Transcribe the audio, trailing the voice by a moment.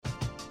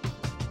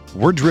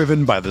We're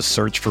driven by the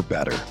search for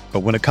better. But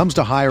when it comes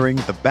to hiring,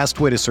 the best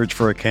way to search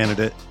for a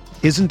candidate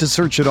isn't to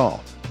search at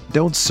all.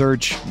 Don't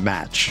search,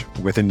 match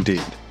with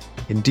Indeed.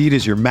 Indeed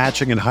is your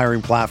matching and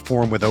hiring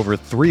platform with over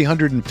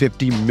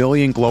 350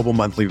 million global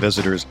monthly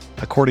visitors,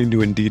 according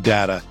to Indeed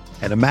data,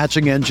 and a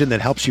matching engine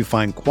that helps you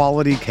find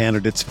quality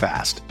candidates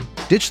fast.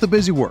 Ditch the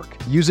busy work.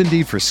 Use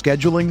Indeed for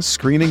scheduling,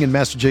 screening, and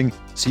messaging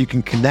so you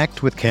can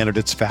connect with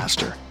candidates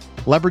faster.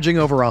 Leveraging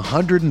over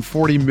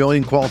 140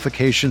 million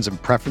qualifications and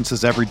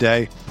preferences every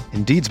day,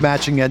 Indeed's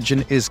matching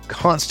engine is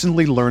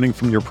constantly learning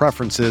from your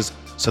preferences,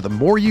 so the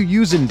more you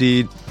use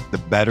Indeed, the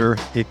better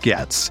it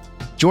gets.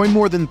 Join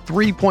more than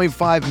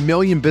 3.5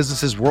 million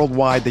businesses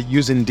worldwide that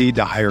use Indeed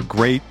to hire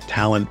great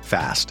talent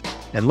fast.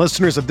 And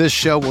listeners of this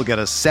show will get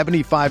a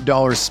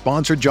 $75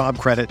 sponsored job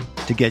credit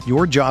to get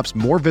your jobs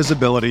more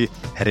visibility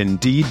at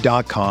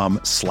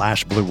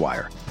Indeed.com/Blue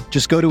Wire.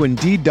 Just go to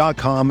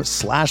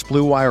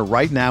Indeed.com/Blue Wire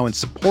right now and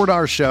support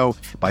our show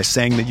by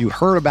saying that you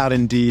heard about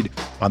Indeed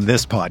on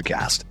this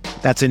podcast.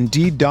 That's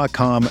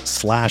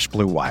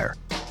Indeed.com/Blue Wire.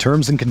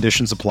 Terms and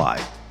conditions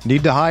apply.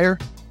 Need to hire?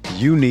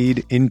 You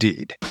need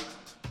Indeed.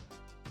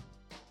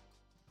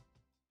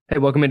 Hey,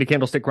 welcome into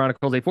Candlestick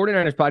Chronicles, a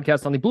 49ers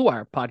podcast on the Blue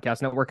Wire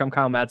Podcast Network. I'm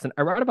Kyle Madsen.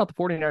 I write about the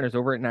 49ers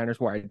over at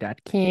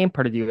NinersWire.com,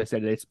 part of the USA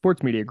Today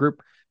Sports Media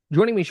Group.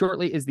 Joining me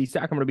shortly is the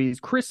Sacramento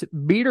Bees' Chris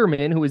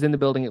Biederman, who is in the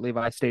building at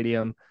Levi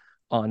Stadium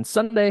on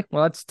Sunday.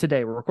 Well, that's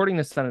today. We're recording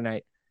this Sunday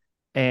night.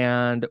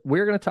 And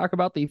we're going to talk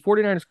about the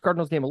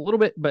 49ers-Cardinals game a little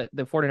bit, but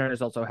the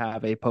 49ers also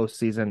have a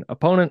postseason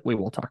opponent. We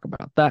will talk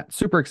about that.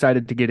 Super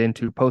excited to get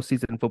into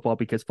postseason football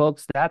because,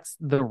 folks, that's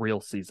the real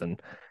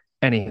season.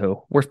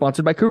 Anywho, we're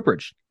sponsored by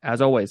Cooperage.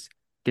 As always,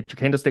 get your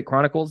Candlestick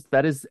Chronicles.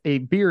 That is a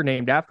beer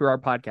named after our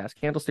podcast,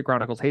 Candlestick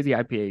Chronicles Hazy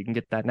IPA. You can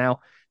get that now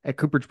at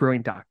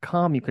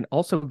CooperageBrewing.com. You can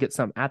also get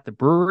some at the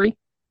brewery,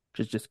 which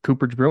is just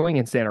Cooperage Brewing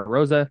in Santa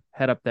Rosa.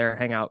 Head up there,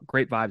 hang out,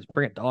 great vibes.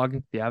 Bring a dog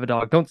if you have a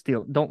dog. Don't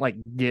steal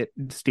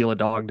a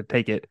dog to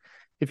take it.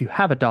 If you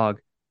have a dog,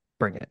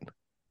 bring it.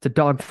 It's a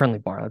dog-friendly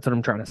bar. That's what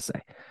I'm trying to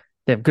say.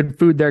 They have good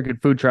food there,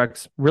 good food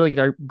trucks. Really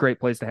great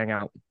place to hang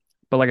out.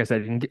 But like I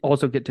said, you can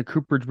also get to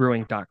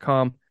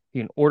CooperageBrewing.com.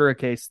 You can order a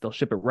case. They'll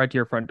ship it right to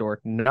your front door.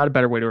 Not a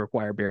better way to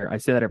acquire beer. I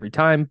say that every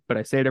time, but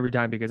I say it every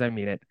time because I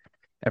mean it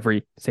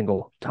every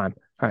single time.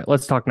 All right,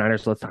 let's talk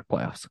Niners. Let's talk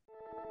playoffs.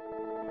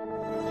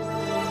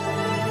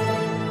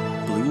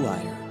 Blue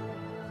Wire.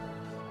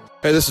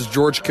 Hey, this is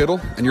George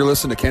Kittle, and you're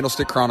listening to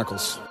Candlestick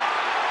Chronicles.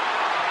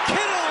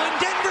 Kittle in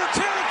Denver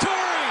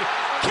territory.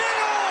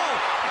 Kittle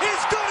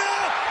is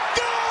gonna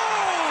go!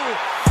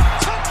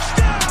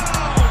 Touchdown!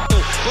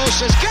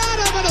 Bosa's got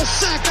him, and he'll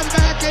sack him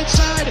back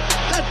inside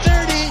the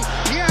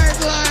 30-yard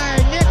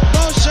line. Nick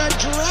Bosa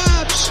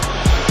drops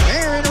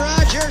Aaron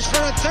Rodgers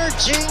for a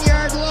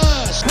 13-yard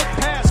loss. Quick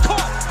pass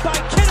caught by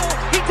Kittle.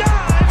 He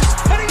dives,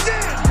 and he's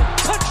in.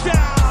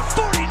 Touchdown,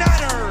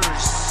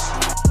 49ers.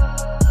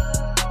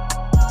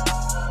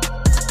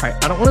 All right,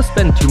 I don't want to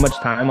spend too much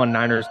time on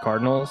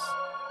Niners-Cardinals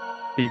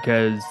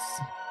because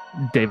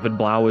David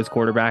Blau was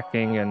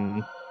quarterbacking,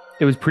 and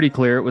it was pretty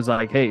clear. It was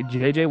like, hey,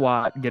 J.J.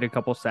 Watt, get a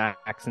couple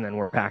sacks, and then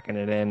we're packing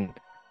it in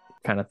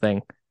kind of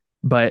thing.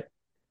 But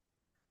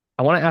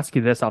I want to ask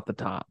you this off the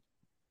top.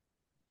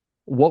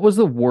 What was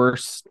the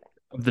worst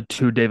of the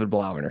two David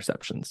Blau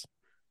interceptions?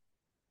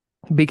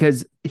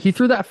 Because he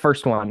threw that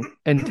first one,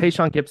 and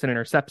Tayshaun Gibson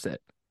intercepts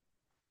it.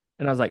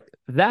 And I was like,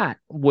 that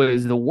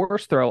was the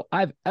worst throw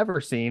I've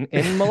ever seen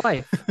in my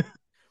life.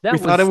 We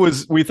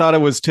thought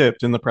it was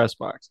tipped in the press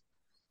box.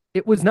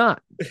 It was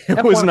not.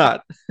 It was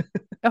not.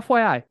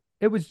 FYI,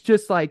 it was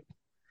just like,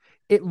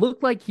 it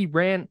looked like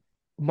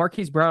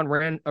Marquise Brown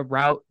ran a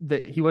route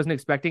that he wasn't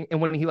expecting. And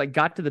when he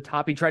got to the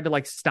top, he tried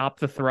to stop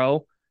the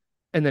throw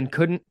and then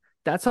couldn't.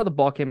 That's how the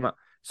ball came out.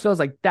 So I was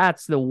like,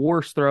 that's the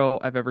worst throw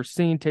I've ever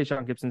seen.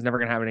 Tayshaun Gibson's never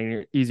going to have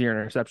an easier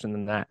interception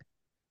than that.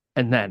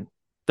 And then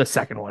the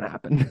second one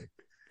happened.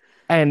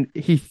 And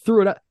he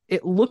threw it up.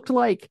 It looked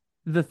like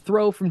the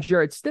throw from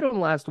Jarrett Stidham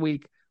last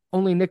week,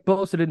 only Nick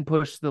Bosa didn't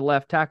push the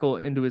left tackle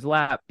into his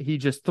lap. He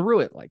just threw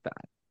it like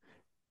that.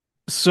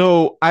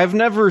 So I've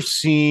never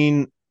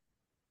seen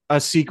a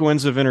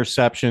sequence of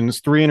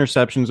interceptions, 3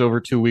 interceptions over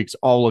 2 weeks,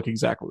 all look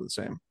exactly the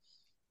same.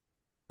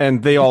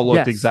 And they all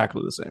looked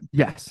exactly the same.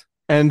 Yes.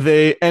 And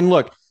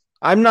look,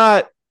 I'm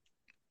not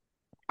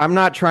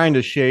trying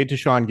to shade to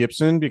Sean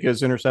Gibson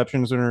because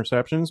interceptions are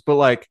interceptions,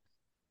 but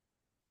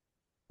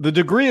the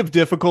degree of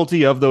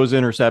difficulty of those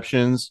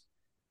interceptions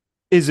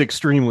is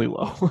extremely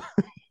low.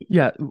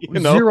 Yeah.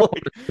 0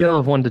 scale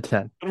of 1 to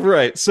 10.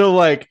 Right.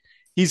 So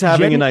he's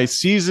having a nice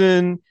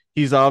season.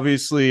 He's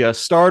obviously a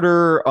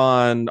starter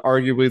on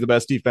arguably the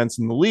best defense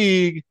in the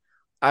league.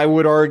 I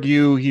would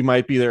argue he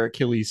might be their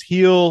Achilles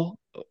heel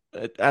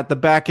at the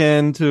back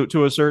end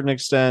to a certain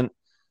extent,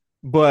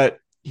 but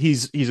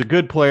he's a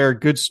good player,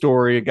 good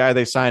story, a guy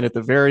they signed at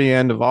the very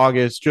end of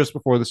August, just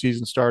before the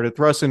season started,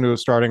 thrust into a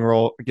starting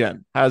role.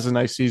 Again, has a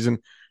nice season.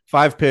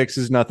 5 picks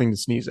is nothing to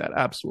sneeze at.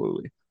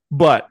 Absolutely.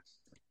 But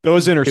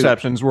those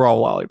interceptions were all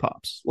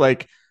lollipops.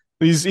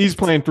 He's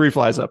playing 3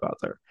 flies up out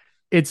there.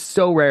 It's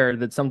so rare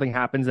that something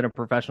happens in a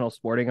professional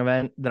sporting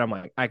event that I'm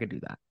like, I could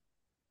do that.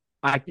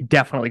 I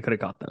definitely could have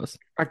caught those.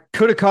 I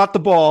could have caught the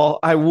ball.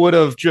 I would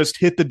have just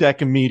hit the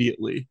deck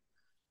immediately.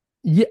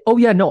 Yeah. Oh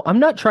yeah. No, I'm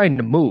not trying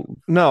to move.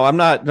 No, I'm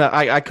not.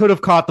 I could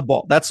have caught the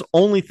ball. That's the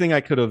only thing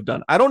I could have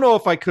done. I don't know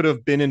if I could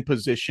have been in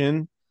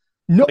position.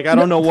 No, like I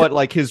don't know what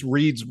like his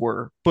reads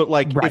were, but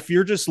like right. if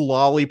you're just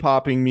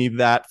lollipopping me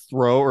that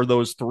throw or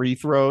those 3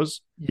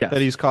 throws that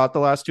he's caught the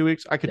last 2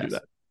 weeks, I could do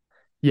that.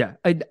 Yeah,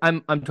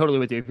 I'm totally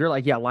with you. If you're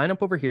like, yeah, line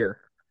up over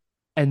here,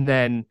 and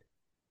then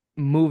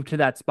move to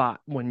that spot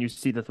when you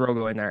see the throw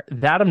going there.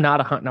 That I'm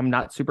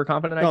not super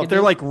confident. No, if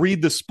they're like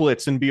read the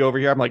splits and be over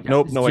here, I'm like,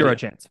 nope, no zero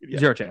idea. Chance,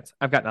 zero chance.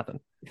 I've got nothing.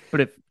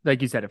 But if,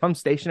 like you said, if I'm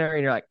stationary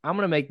and you're like, I'm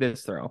gonna make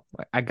this throw,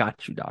 like, I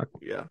got you, dog.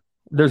 Yeah.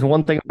 There's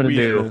one thing I'm gonna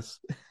do.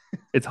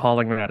 It's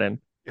hauling that in.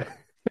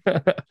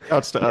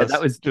 That's to us.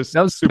 That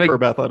was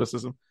superb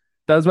athleticism.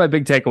 That was my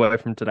big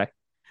takeaway from today.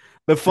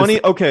 The funny,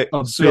 so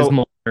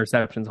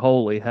interceptions.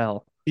 Holy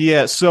hell.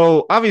 Yeah.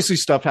 So obviously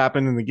stuff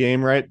happened in the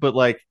game, right? But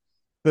like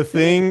the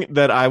thing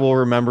that I will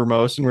remember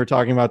most, and we were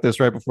talking about this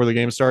right before the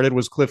game started,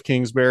 was Cliff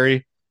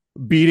Kingsbury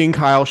beating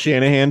Kyle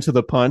Shanahan to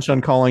the punch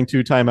on calling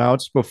 2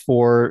 timeouts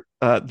before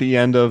the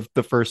end of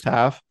the first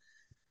half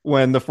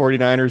when the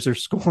 49ers are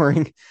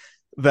scoring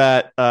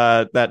that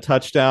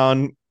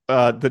touchdown,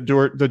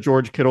 the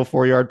George Kittle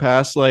 4-yard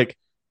pass. Like,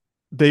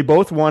 they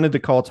both wanted to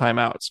call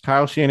timeouts.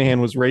 Kyle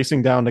Shanahan was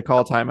racing down to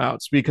call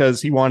timeouts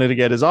because he wanted to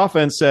get his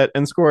offense set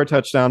and score a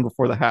touchdown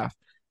before the half.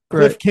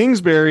 Cliff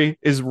Kingsbury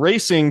is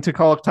racing to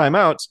call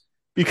timeouts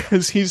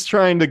because he's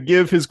trying to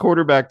give his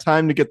quarterback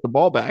time to get the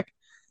ball back.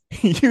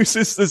 He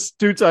uses this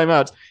 2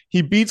 timeouts.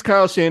 He beats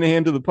Kyle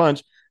Shanahan to the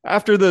punch.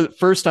 After the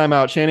first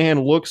timeout,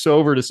 Shanahan looks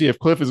over to see if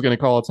Cliff is going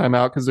to call a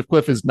timeout, because if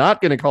Cliff is not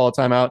going to call a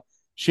timeout,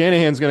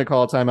 Shanahan's going to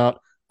call a timeout.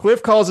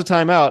 Cliff calls a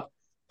timeout.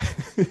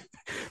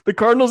 The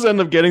Cardinals end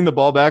up getting the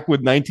ball back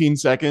with 19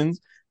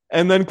 seconds,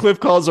 and then Cliff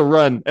calls a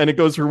run, and it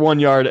goes for 1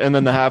 yard, and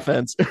then the half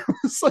ends. It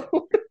was like,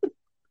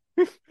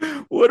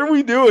 what are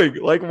we doing?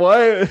 Like,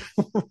 why?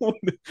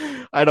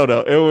 I don't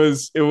know.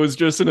 It was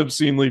just an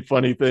obscenely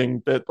funny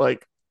thing that,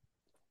 like,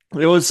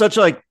 it was such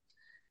like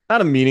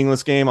not a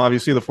meaningless game.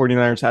 Obviously, the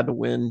 49ers had to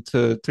win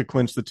to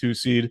clinch the 2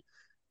 seed.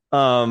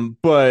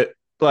 But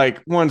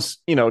like once,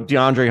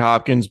 DeAndre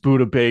Hopkins,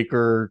 Budda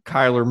Baker,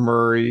 Kyler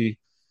Murray,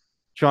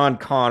 John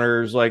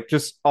Connors, like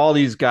just all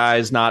these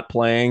guys not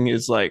playing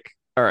is like,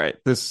 all right,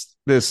 this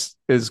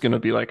is going to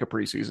be like a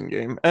preseason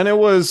game. And it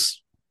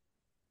was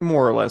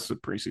more or less a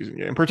preseason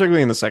game,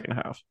 particularly in the second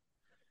half.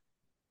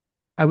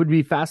 I would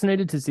be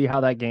fascinated to see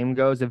how that game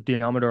goes if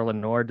Deommodore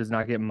Lenoir does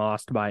not get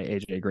mossed by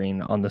AJ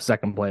Green on the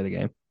second play of the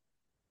game.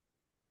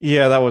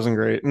 Yeah, that wasn't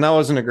great. And that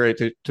wasn't a great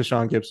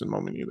Tashaun Gibson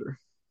moment either.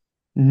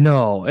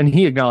 No, and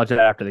he acknowledged it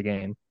after the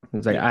game. He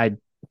was like, I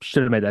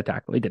should have made that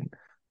tackle. He didn't.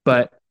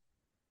 But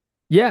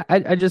yeah,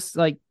 I just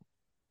like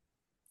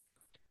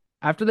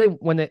after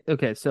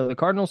so the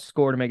Cardinals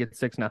scored to make it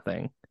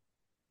 6-0.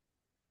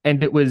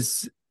 And it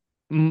was,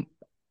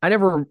 I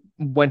never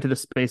went to the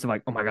space of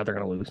like, oh my God, they're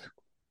going to lose.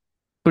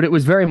 But it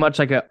was very much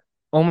like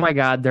oh my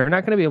God, they're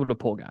not going to be able to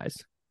pull guys.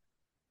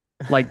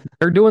 Like,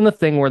 they're doing the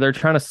thing where they're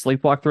trying to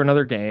sleepwalk through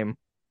another game,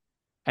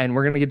 and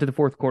we're going to get to the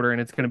fourth quarter, and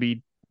it's going to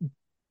be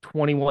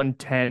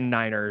 21-10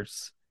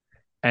 Niners,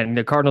 and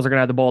the Cardinals are going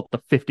to have the ball at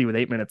the 50 with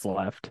 8 minutes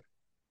left.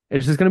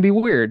 It's just going to be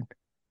weird.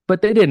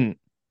 But they didn't.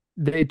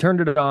 They turned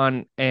it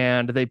on,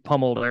 and they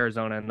pummeled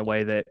Arizona in the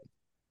way that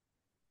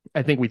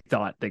I think we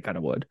thought they kind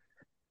of would.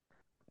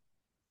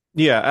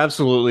 Yeah,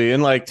 absolutely.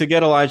 And like to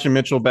get Elijah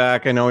Mitchell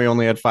back, I know he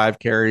only had 5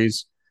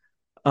 carries.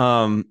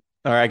 Or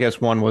I guess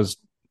one was,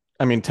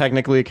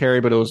 technically a carry,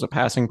 but it was a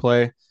passing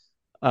play.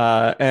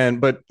 But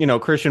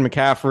Christian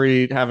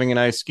McCaffrey having a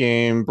nice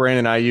game,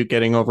 Brandon Ayuk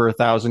getting over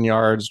 1,000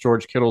 yards,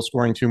 George Kittle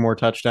scoring 2 more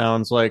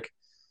touchdowns. Like,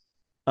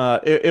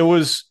 it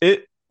was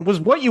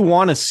what you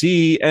want to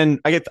see. And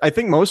I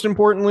think most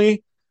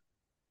importantly,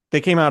 they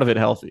came out of it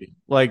healthy.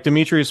 Like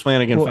Demetrius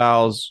Flanagan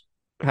fouls,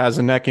 has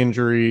a neck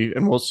injury,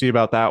 and we'll see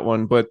about that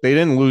one, but they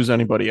didn't lose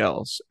anybody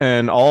else,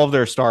 and all of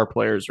their star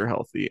players are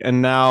healthy.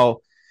 And now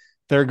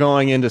they're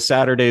going into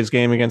Saturday's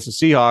game against the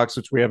Seahawks,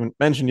 which we haven't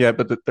mentioned yet,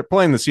 but they're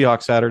playing the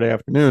Seahawks Saturday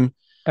afternoon.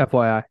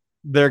 FYI,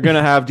 they're going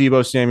to have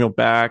Deebo Samuel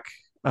back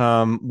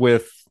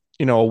with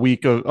a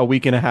week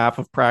and a half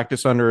of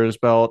practice under his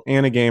belt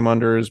and a game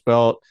under his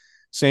belt.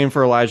 Same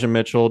for Elijah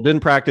Mitchell.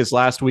 Didn't practice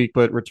last week,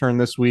 but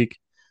returned this week.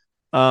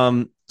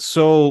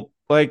 So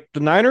like the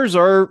Niners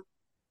are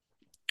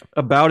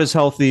about as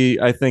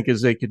healthy, I think,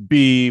 as they could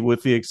be,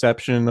 with the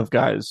exception of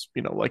guys,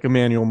 like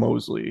Emmanuel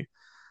Mosley.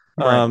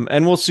 Right.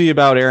 And we'll see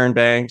about Aaron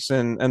Banks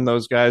and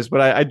those guys.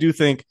 But I do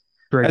think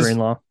Dre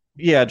Greenlaw.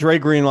 Yeah, Dre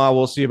Greenlaw,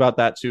 we'll see about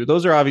that too.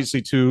 Those are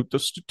obviously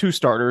two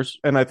starters.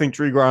 And I think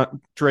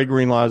Dre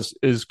Greenlaw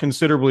is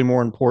considerably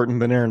more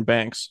important than Aaron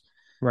Banks.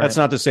 Right. That's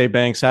not to say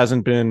Banks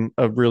hasn't been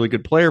a really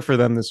good player for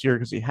them this year,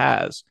 because he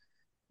has.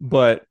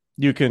 But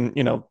you can,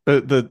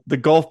 the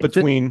gulf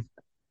between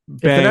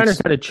If the Niners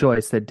had a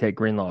choice, they'd take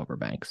Greenlaw over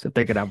Banks if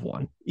they could have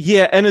one.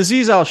 Yeah, and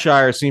Azeez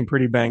Al-Shaair seemed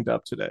pretty banged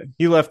up today.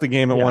 He left the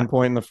game at one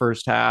point in the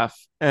first half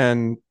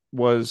and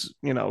was,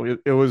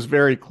 it was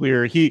very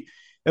clear. It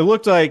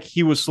looked like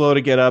he was slow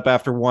to get up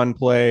after one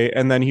play,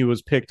 and then he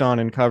was picked on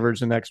in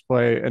coverage the next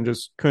play and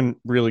just couldn't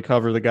really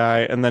cover the guy,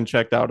 and then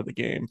checked out of the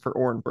game for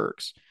Oren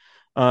Burks.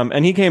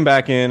 And he came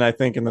back in, I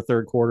think, in the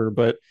third quarter.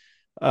 But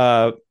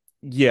the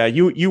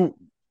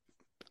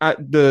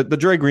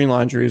Dre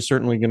Greenlaw injury is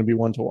certainly going to be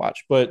one to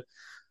watch. But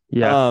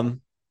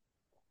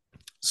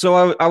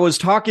so I was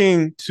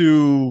talking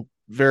to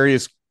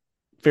various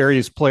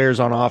players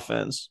on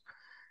offense,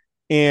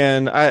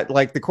 and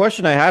the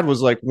question I had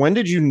was when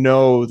did you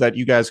know that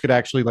you guys could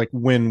actually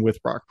win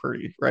with Brock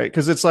Purdy, right?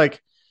 Because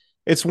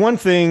it's one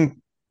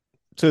thing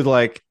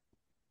to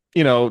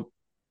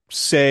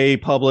say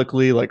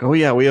publicly oh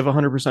yeah, we have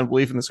 100%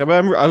 belief in this guy,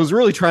 but I was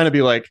really trying to be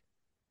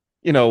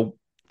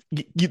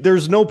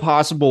there's no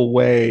possible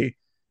way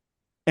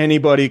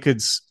anybody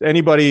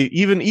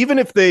even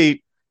if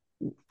they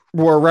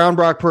were around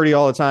Brock Purdy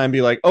all the time,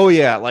 be oh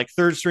yeah,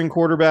 third string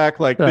quarterback,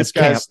 this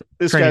guy's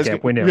this guy's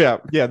going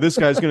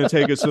to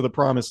take us to the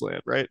promised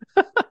land, right?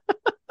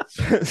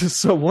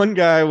 So one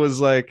guy was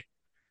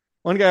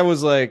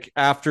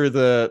after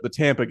the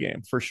Tampa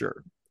game for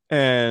sure,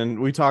 and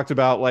we talked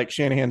about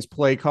Shanahan's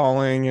play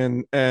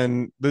calling,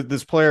 and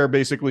this player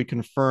basically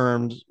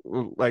confirmed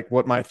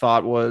what my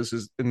thought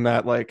is in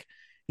that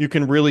you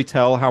can really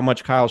tell how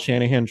much Kyle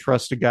Shanahan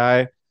trusts a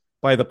guy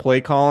by the play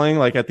calling,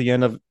 at the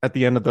end of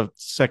the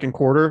second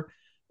quarter,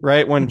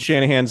 right? When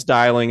Shanahan's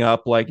dialing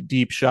up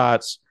deep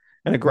shots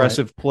and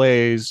aggressive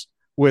plays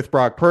with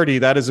Brock Purdy,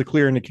 that is a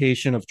clear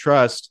indication of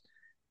trust.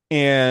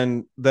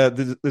 And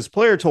this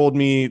player told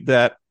me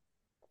that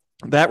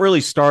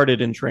really started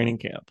in training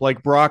camp.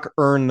 Brock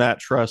earned that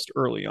trust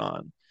early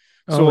on.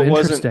 So it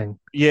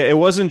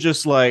wasn't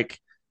just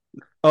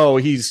oh,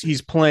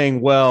 he's playing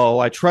well,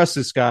 I trust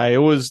this guy. It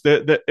was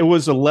it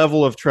was a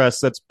level of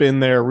trust that's been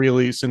there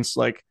really since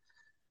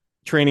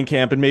training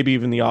camp and maybe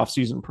even the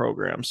offseason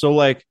program. So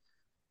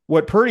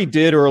what Purdy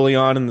did early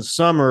on in the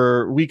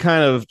summer, we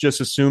kind of just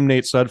assumed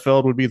Nate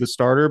Sudfeld would be the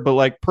starter,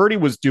 but Purdy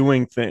was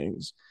doing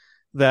things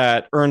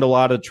that earned a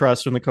lot of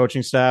trust from the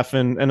coaching staff.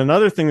 And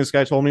another thing this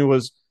guy told me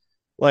was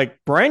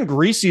Brian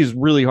Griese is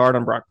really hard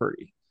on Brock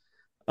Purdy.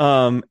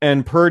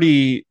 And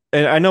Purdy,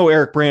 and I know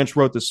Eric Branch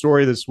wrote the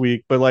story this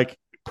week, but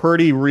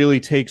Purdy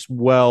really takes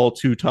well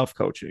to tough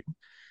coaching.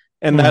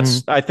 And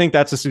I think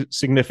that's a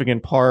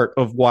significant part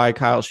of why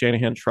Kyle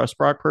Shanahan trusts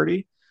Brock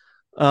Purdy.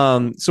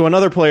 So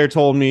another player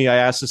told me, I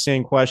asked the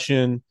same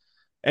question,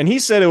 and he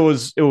said it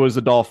was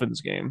the Dolphins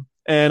game.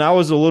 And I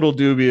was a little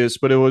dubious,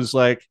 but it was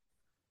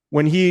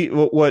when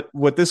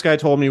what this guy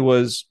told me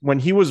was when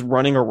he was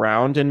running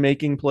around and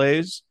making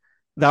plays,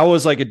 that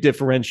was a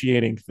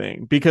differentiating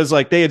thing, because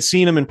they had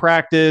seen him in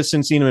practice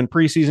and seen him in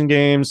preseason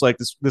games.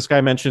 This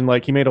guy mentioned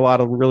he made a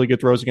lot of really good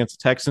throws against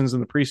the Texans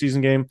in the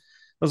preseason game.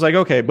 I was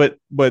okay, but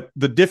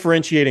the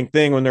differentiating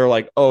thing when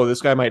they're oh, this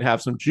guy might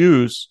have some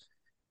juice,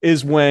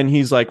 is when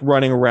he's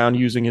running around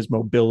using his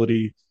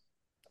mobility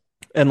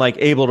and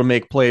able to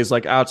make plays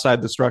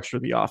outside the structure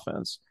of the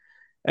offense.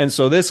 And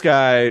so this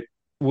guy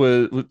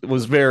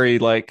was very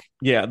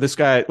this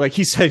guy,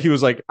 he said, he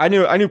was I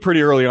knew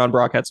pretty early on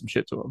Brock had some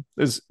shit to him,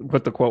 is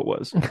what the quote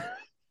was.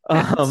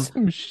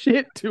 Some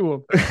shit to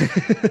him.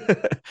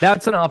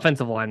 That's an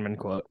offensive lineman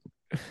quote.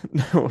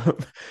 No,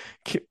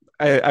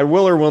 I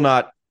will or will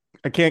not.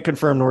 I can't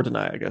confirm nor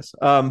deny, I guess.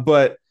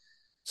 But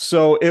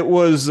so it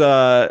was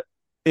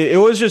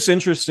just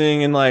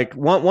interesting. And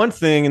one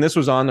thing, and this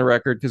was on the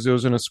record because it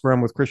was in a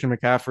scrum with Christian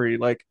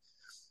McCaffrey.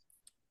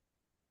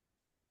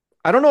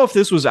 I don't know if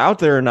this was out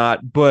there or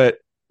not, but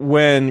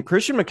when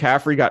Christian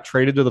McCaffrey got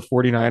traded to the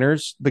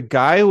 49ers, the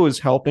guy who was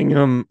helping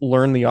him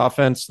learn the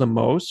offense the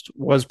most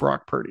was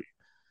Brock Purdy.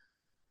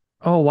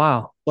 Oh,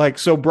 wow.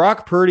 So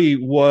Brock Purdy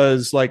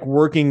was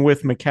working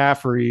with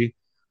McCaffrey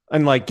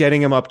and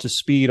getting him up to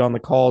speed on the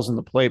calls in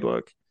the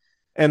playbook.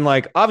 And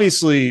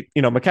obviously,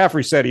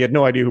 McCaffrey said he had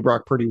no idea who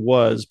Brock Purdy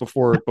was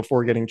before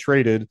getting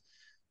traded.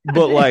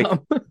 But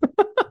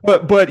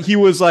but he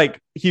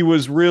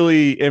was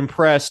really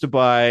impressed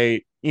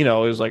by, it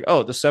was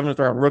oh, the 7th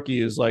round rookie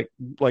is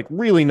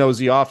really knows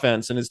the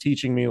offense and is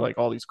teaching me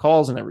all these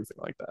calls and everything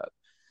like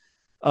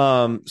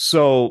that.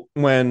 So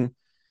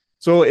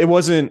it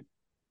wasn't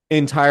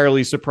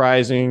entirely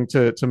surprising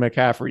to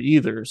McCaffrey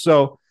either.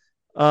 So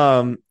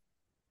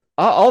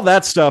all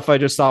that stuff I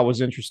just thought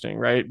was interesting,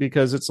 right?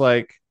 Because it's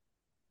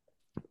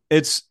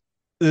it's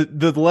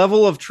the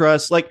level of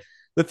trust.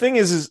 The thing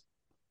is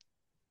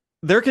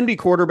there can be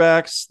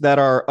quarterbacks that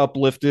are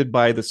uplifted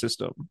by the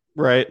system,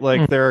 right?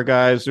 There are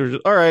guys who are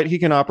just, all right, he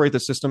can operate the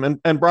system,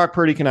 and Brock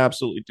Purdy can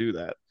absolutely do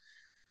that.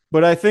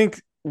 But I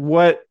think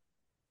what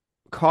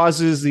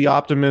causes the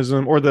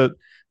optimism, or the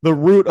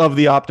root of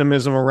the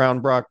optimism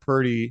around Brock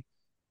Purdy,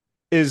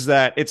 is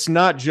that it's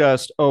not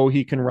just, oh,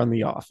 he can run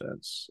the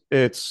offense.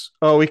 It's,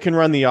 oh, he can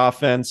run the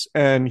offense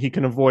and he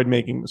can avoid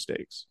making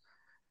mistakes,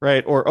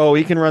 right? Or, oh,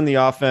 he can run the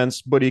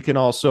offense, but he can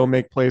also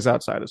make plays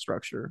outside of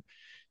structure.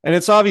 And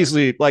it's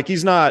obviously like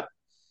he's not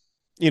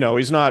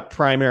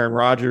prime Aaron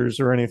Rodgers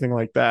or anything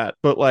like that,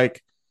 but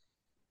like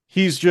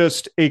he's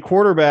just a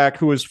quarterback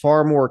who is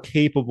far more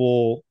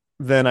capable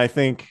than I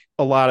think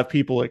a lot of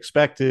people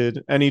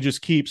expected. And he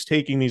just keeps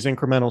taking these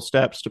incremental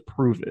steps to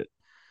prove it.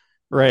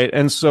 Right.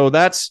 And so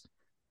that's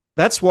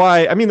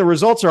why, I mean, the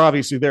results are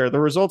obviously there. The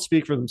results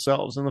speak for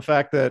themselves. And the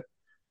fact that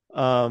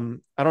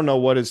I don't know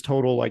what his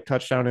total like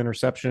touchdown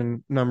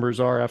interception numbers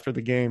are after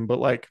the game, but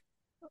like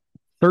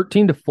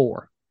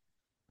 13-4.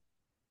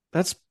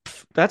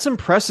 That's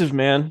impressive,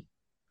 man.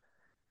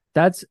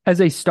 That's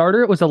as a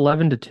starter, it was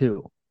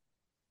 11-2.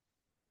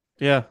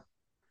 Yeah.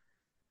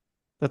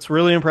 That's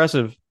really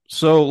impressive.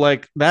 So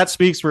like that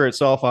speaks for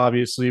itself,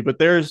 obviously, but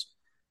there's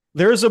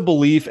a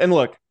belief, and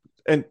look,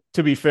 and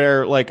to be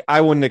fair, like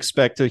I wouldn't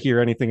expect to hear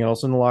anything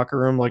else in the locker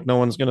room. Like no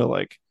one's gonna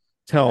like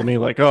tell me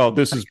like, oh,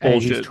 this is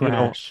bullshit. He's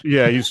trash.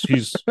 Yeah,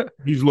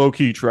 he's low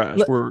key trash.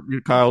 Where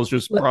Kyle's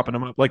just propping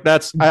him up. Like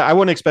that's I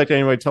wouldn't expect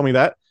anybody to tell me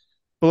that.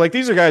 But like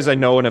these are guys I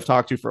know and have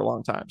talked to for a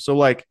long time. So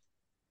like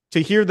to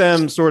hear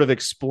them sort of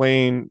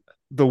explain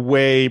the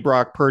way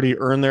Brock Purdy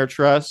earned their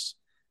trust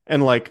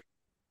and like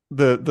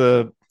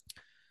the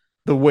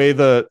way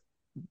the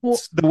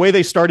way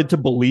they started to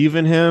believe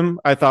in him,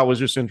 I thought was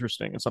just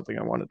interesting and something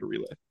I wanted to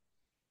relay.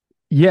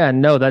 Yeah,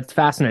 no, that's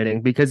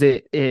fascinating because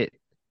it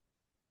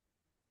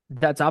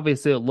that's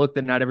obviously a look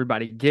that not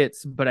everybody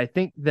gets, but I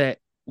think that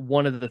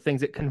one of the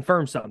things that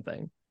confirms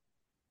something,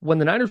 when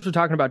the Niners were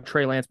talking about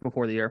Trey Lance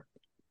before the year,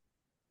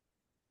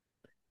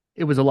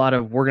 it was a lot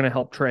of, we're going to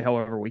help Trey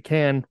however we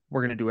can.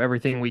 We're going to do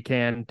everything we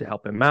can to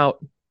help him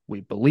out.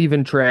 We believe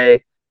in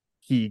Trey.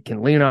 He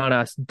can lean on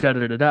us,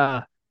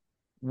 da-da-da-da.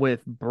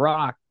 With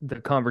Brock, the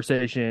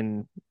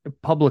conversation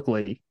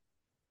publicly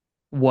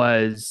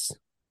was,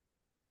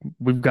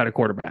 we've got a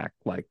quarterback.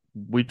 Like,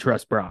 we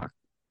trust Brock.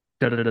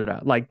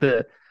 Da-da-da-da. Like,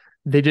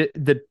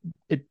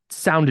 it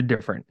sounded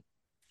different.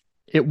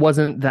 It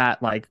wasn't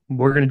that, like,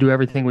 we're going to do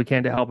everything we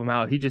can to help him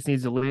out. He just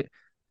needs to lead.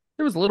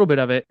 There was a little bit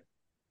of it,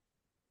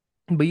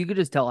 but you could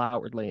just tell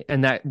outwardly,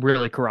 and that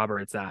really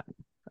corroborates that.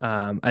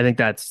 I think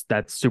that's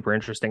super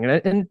interesting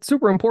and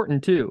super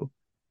important too.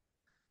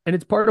 And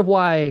it's part of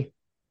why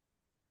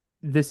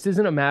this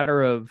isn't a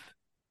matter of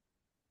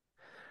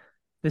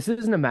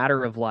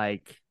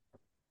like,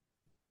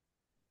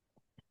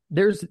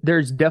 there's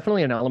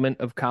definitely an element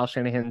of Kyle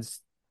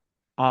Shanahan's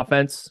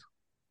offense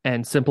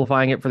and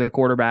simplifying it for the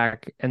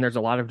quarterback. And there's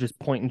a lot of just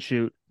point and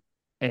shoot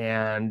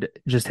and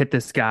just hit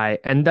this guy.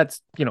 And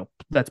that's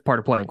part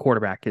of playing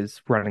quarterback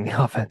is running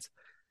the offense.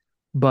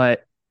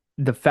 But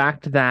the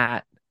fact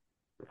that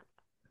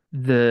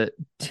the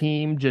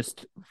team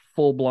just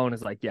full blown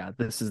is like, yeah,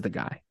 this is the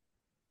guy.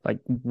 Like,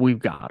 we've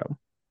got him.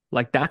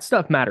 Like, that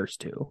stuff matters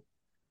too.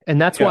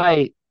 And that's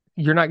why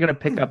you're not going to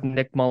pick up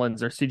Nick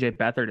Mullins or CJ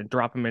Beathard and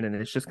drop him in and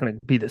it's just going to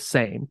be the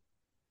same.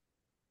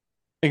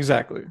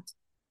 Exactly.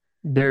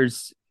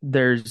 There's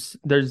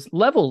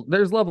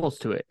levels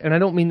to it. And I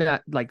don't mean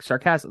that like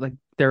sarcastic, like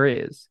there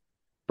is.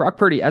 Brock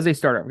Purdy as a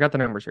starter, I've got the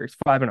numbers here. He's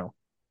 5-0.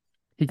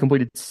 He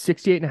completed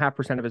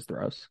 68.5% of his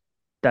throws.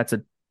 That's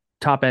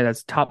top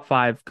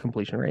 5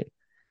 completion rate.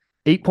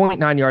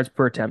 8.9 yards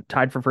per attempt,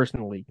 tied for first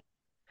in the league.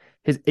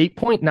 His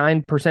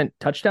 8.9%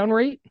 touchdown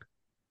rate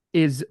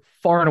is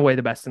far and away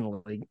the best in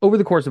the league over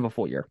the course of a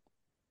full year.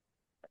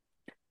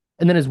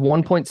 And then his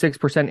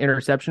 1.6%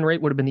 interception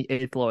rate would have been the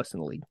 8th lowest in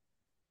the league.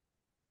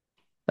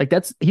 Like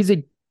he's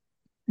a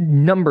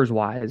numbers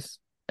wise,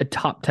 a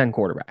top 10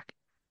 quarterback,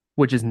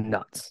 which is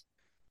nuts.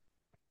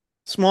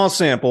 Small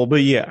sample,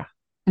 but yeah.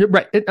 You're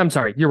right. I'm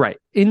sorry. You're right.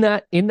 In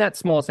that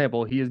small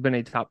sample, he has been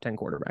a top 10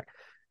 quarterback.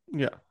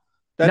 Yeah.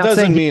 That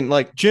doesn't mean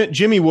like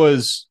Jimmy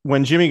was,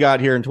 when Jimmy got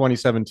here in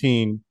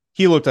 2017,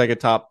 he looked like a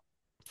top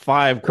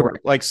 5. Correct.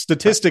 Like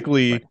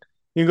statistically, right.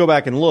 You can go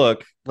back and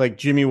look, like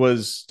Jimmy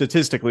was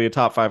statistically a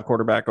top 5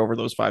 quarterback over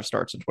those 5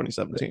 starts in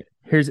 2017.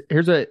 Here's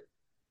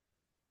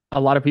a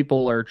lot of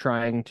people are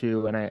trying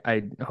to, and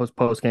I host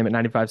post game at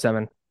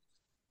 95.7,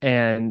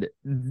 and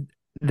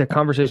the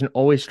conversation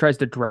always tries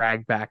to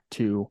drag back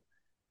to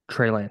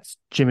Trey Lance,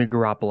 Jimmy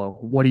Garoppolo.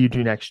 What do you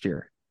do next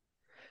year?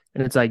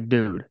 And it's like,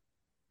 dude,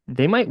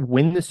 they might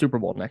win the Super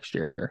Bowl next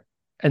year,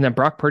 and then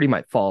Brock Purdy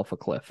might fall off a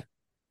cliff.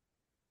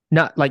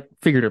 Not like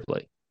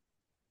figuratively.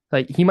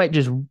 Like he might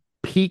just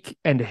peak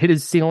and hit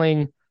his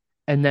ceiling,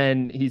 and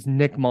then he's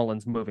Nick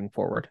Mullins moving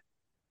forward.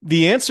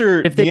 The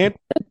answer, if they get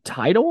the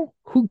title,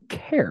 who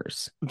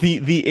cares?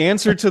 The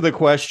answer to the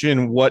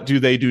question, what do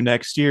they do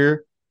next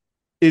year,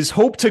 is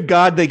hope to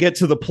God they get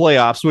to the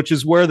playoffs, which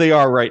is where they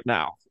are right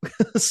now.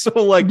 So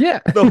like, yeah.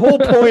 The whole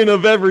point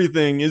of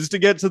everything is to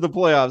get to the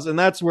playoffs, and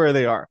that's where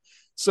they are.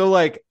 So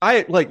like,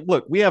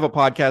 look, we have a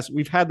podcast.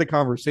 We've had the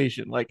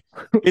conversation. Like,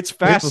 it's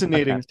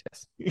fascinating.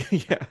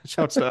 Yeah,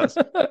 shouts to us.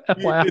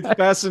 It's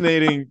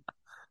fascinating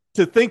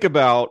to think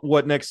about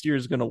what next year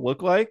is going to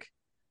look like.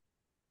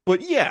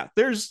 But yeah,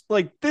 there's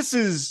like, this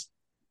is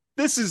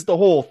the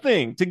whole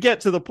thing, to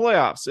get to the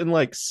playoffs and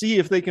like see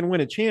if they can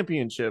win a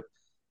championship.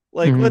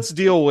 Like, let's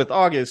deal with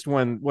August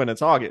when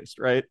it's August,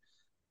 right?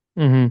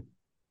 Mm-hmm.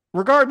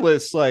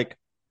 Regardless, like,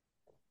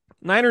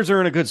 Niners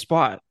are in a good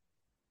spot.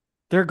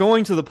 They're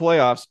going to the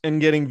playoffs and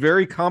getting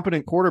very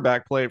competent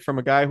quarterback play from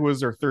a guy who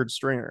is their third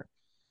stringer.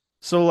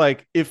 So,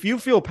 like, if you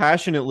feel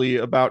passionately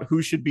about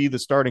who should be the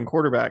starting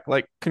quarterback,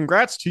 like,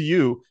 congrats to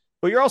you,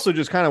 but you're also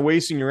just kind of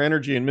wasting your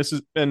energy and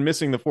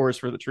missing the forest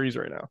for the trees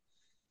right now.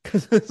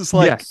 Because it's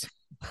like,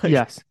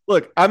 yes.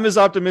 Look, I'm as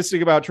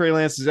optimistic about Trey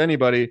Lance as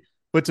anybody,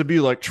 but to be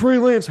like, Trey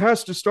Lance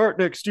has to start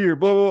next year,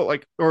 blah, blah, blah,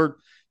 like, or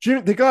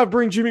they got to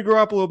bring Jimmy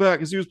Garoppolo back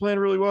because he was playing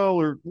really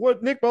well, or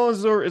what Nick Mullins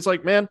is over. It's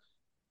like, man,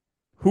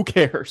 who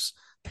cares?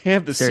 They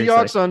have the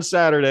Seahawks on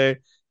Saturday,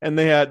 and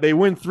they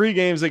win 3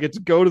 games. They get to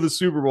go to the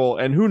Super Bowl,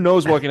 and who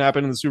knows what can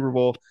happen in the Super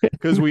Bowl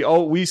because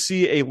we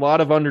see a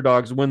lot of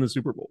underdogs win the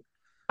Super Bowl.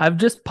 I've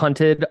just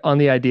punted on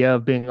the idea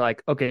of being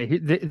like, okay,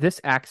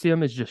 this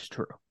axiom is just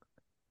true.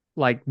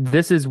 Like,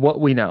 this is what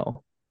we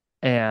know.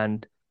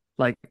 And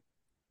like,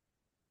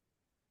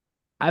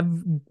 I've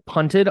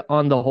punted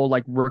on the whole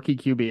like rookie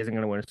QB isn't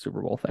going to win a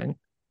Super Bowl thing.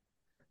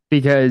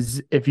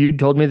 Because if you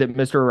told me that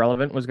Mr.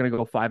 Irrelevant was going to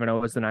go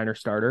 5-0 as the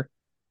Niners starter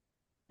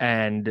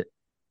and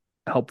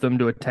help them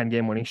to a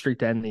 10-game winning streak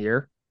to end the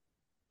year,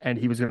 and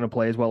he was going to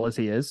play as well as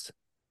he is,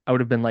 I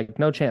would have been like,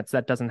 no chance,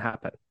 that doesn't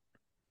happen.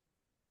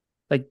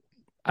 Like,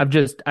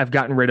 I've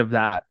gotten rid of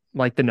that,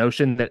 like the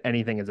notion that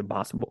anything is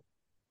impossible.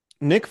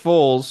 Nick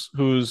Foles,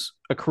 who's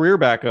a career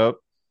backup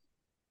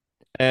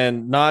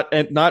and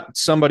not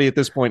somebody at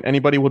this point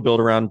anybody would build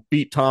around,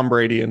 beat Tom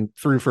Brady and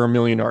threw for 1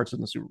 million yards in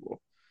the Super Bowl.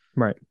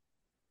 Right.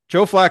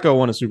 Joe Flacco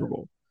won a Super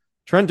Bowl.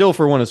 Trent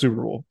Dilfer won a Super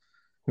Bowl.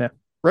 Yeah.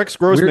 Rex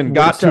Grossman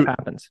got to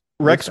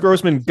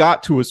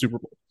a Super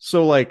Bowl.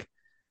 So like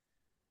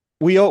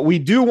we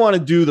do want to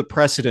do the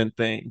precedent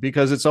thing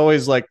because it's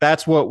always like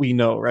that's what we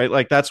know, right?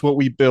 Like that's what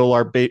we build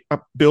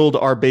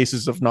our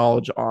basis of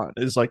knowledge on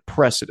is like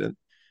precedent.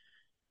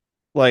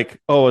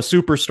 Like, oh, a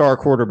superstar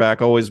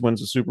quarterback always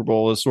wins a Super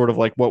Bowl is sort of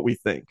like what we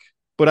think.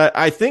 But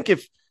I think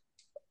if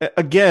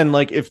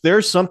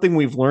there's something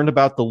we've learned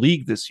about the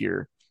league this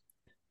year,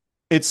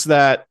 it's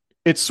that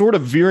it's sort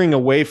of veering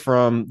away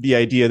from the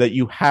idea that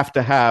you have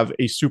to have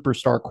a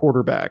superstar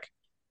quarterback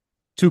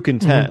to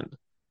contend. Mm-hmm.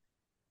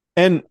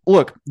 And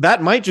look,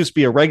 that might just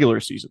be a regular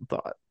season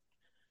thought,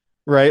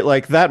 right?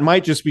 Like that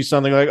might just be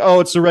something like, oh,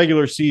 it's a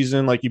regular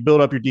season. Like you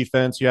build up your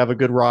defense, you have a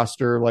good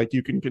roster, like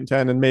you can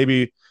contend. And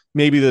maybe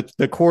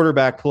the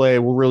quarterback play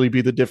will really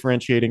be the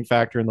differentiating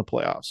factor in the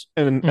playoffs.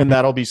 And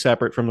that'll be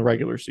separate from the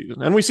regular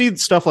season. And we see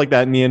stuff like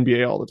that in the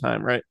NBA all the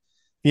time, right?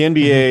 The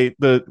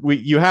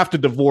NBA, you have to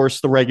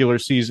divorce the regular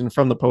season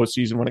from the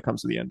postseason when it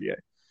comes to the NBA.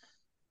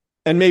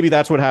 And maybe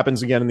that's what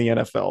happens again in the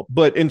NFL.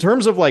 But in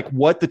terms of like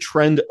what the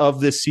trend of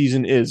this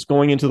season is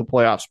going into the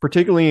playoffs,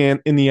 particularly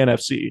in the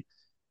NFC,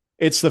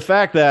 it's the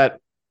fact that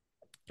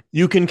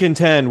you can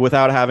contend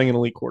without having an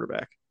elite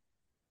quarterback.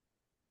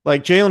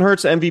 Like Jalen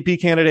Hurts,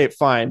 MVP candidate,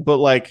 fine. But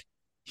like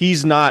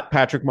he's not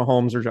Patrick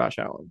Mahomes or Josh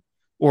Allen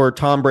or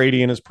Tom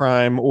Brady in his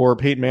prime or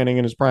Peyton Manning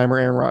in his prime or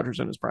Aaron Rodgers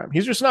in his prime.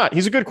 He's just not.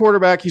 He's a good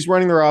quarterback. He's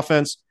running their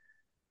offense.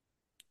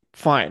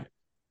 Fine.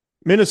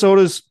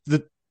 Minnesota's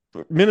a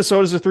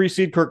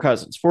 3-seed, Kirk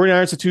Cousins.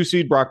 49ers a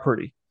 2-seed, Brock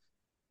Purdy.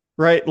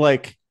 Right?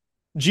 Like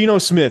Geno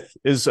Smith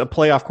is a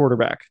playoff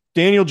quarterback.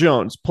 Daniel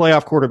Jones,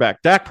 playoff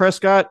quarterback. Dak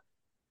Prescott,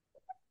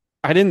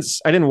 I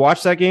didn't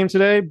watch that game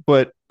today,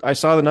 but I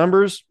saw the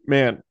numbers.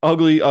 Man,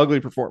 ugly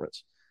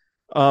performance.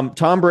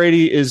 Tom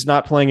Brady is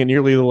not playing at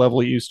nearly the level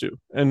he used to.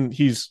 And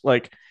he's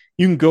like,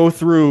 you can go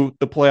through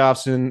the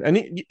playoffs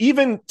and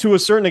even to a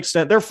certain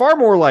extent, they're far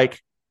more like,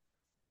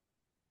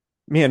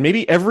 man,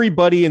 maybe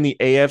everybody in the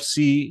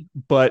AFC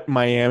but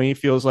Miami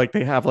feels like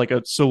they have like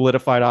a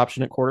solidified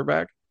option at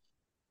quarterback.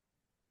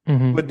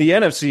 Mm-hmm. But the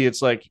NFC,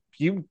 it's like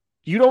you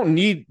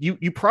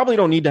probably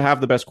don't need to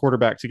have the best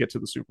quarterback to get to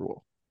the Super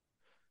Bowl.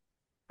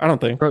 I don't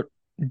think. Bro,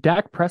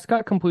 Dak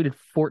Prescott completed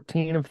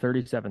 14 of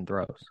 37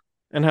 throws.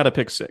 And had a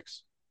pick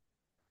 6.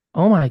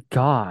 Oh my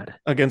God.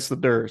 Against the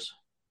Durs.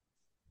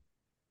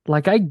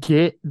 Like I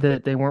get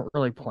that they weren't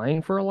really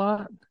playing for a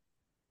lot.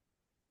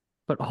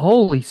 But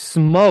holy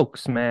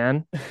smokes,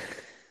 man.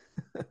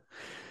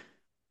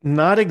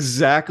 Not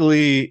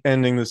exactly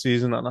ending the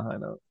season on a high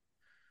note.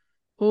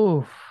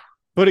 Oof.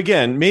 But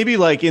again, maybe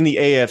like in the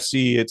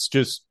AFC, it's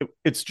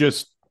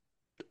just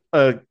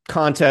a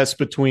contest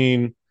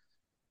between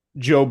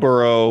Joe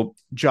Burrow,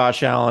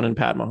 Josh Allen, and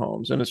Pat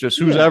Mahomes. And it's just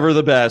who's ever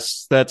the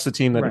best, that's the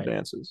team that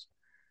advances.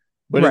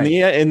 But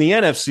in the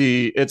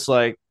NFC, it's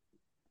like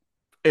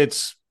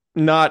it's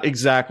not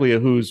exactly a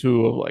who's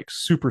who of like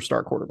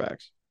superstar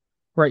quarterbacks.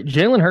 Right.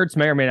 Jalen Hurts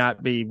may or may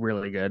not be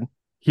really good.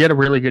 He had a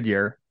really good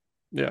year.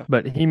 Yeah.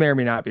 But he may or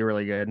may not be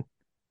really good.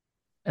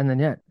 And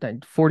then,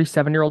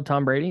 47-year-old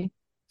Tom Brady.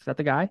 Is that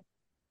the guy?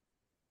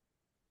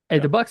 Hey,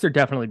 the Bucs are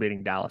definitely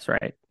beating Dallas,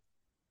 right?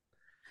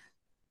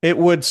 It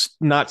would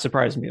not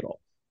surprise me at all.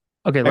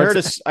 Okay, I heard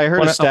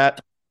a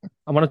stat.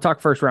 I want to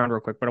talk first round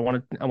real quick, but I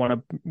want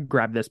to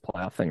grab this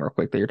playoff thing real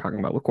quick that you're talking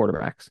about with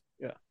quarterbacks.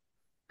 Yeah.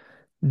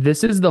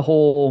 This is the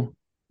whole,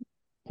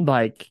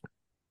 like,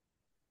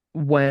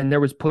 when there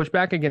was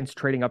pushback against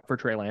trading up for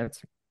Trey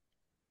Lance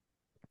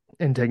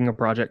and taking a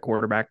project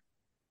quarterback,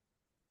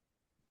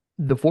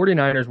 the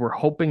 49ers were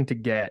hoping to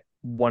get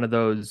one of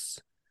those.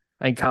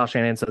 I think Kyle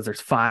Shanahan says there's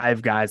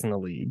 5 guys in the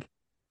league.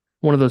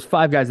 One of those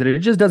 5 guys that it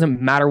just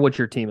doesn't matter what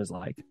your team is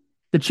like.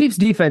 The Chiefs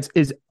defense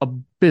is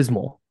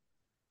abysmal,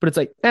 but it's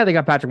like, they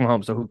got Patrick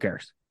Mahomes, so who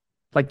cares?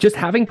 Like, just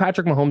having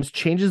Patrick Mahomes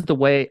changes the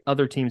way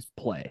other teams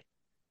play.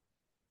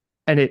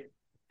 And it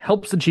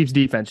helps the Chiefs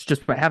defense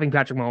just by having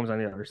Patrick Mahomes on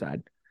the other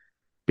side,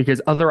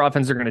 because other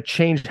offenses are going to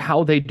change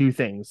how they do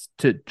things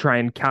to try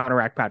and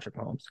counteract Patrick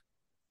Mahomes.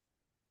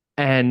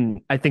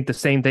 And I think the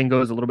same thing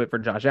goes a little bit for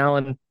Josh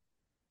Allen.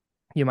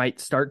 You might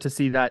start to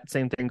see that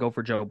same thing go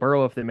for Joe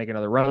Burrow if they make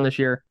another run this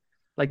year.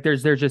 Like,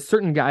 there's just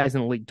certain guys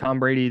in the league.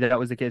 Tom Brady, that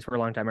was the case for a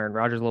long time. Aaron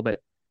Rodgers a little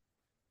bit.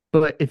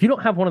 But if you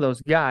don't have one of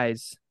those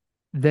guys,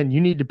 then you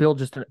need to build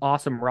just an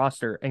awesome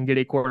roster and get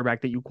a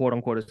quarterback that you, quote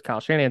unquote, as Kyle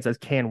Shanahan says,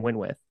 can win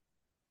with.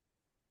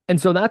 And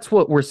so that's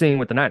what we're seeing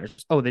with the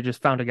Niners. Oh, they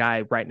just found a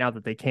guy right now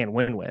that they can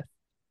win with.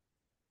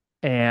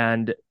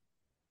 And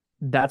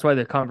that's why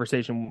the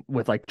conversation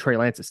with like Trey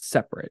Lance is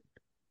separate,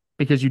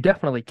 because you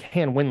definitely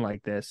can win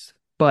like this.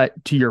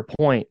 But to your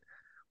point,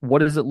 what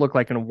does it look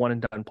like in a one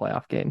and done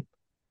playoff game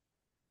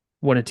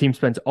when a team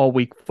spends all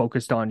week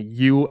focused on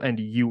you and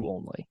you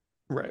only?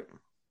 Right.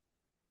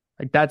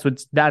 Like, that's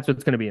what's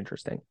going to be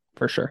interesting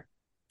for sure.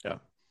 Yeah.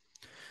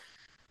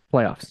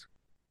 Playoffs.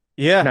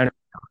 Yeah. Niners.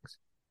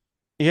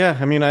 Yeah.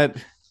 I mean,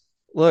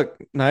 look,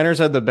 Niners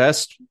had the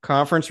best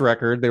conference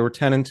record. They were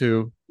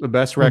 10-2, the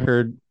best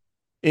record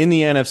in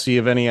the NFC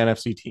of any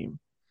NFC team.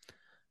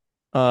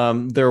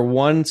 Their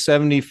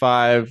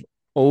 175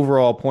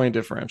 overall point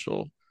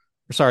differential,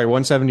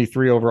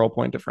 173 overall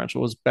point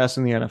differential was best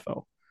in the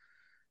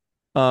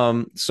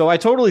NFL. So I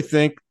totally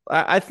think,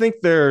 I think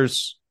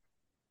there's,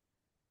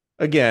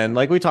 again,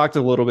 like we talked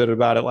a little bit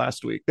about it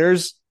last week,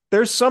 there's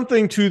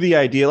something to the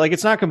idea. Like,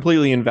 it's not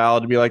completely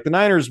invalid to be like the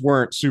Niners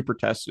weren't super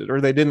tested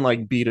or they didn't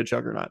like beat a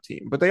juggernaut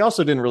team, but they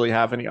also didn't really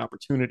have any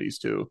opportunities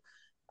to,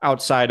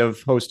 outside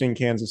of hosting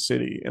Kansas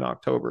City in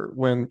October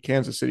when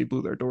Kansas City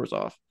blew their doors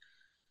off.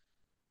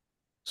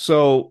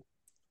 So,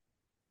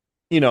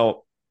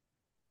 so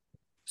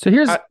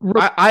here's the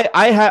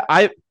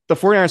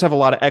 49ers have a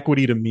lot of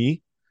equity to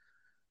me.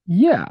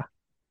 Yeah.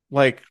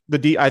 Like,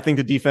 I think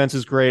the defense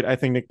is great. I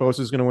think Nick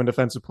Bosa is going to win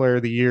Defensive Player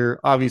of the Year.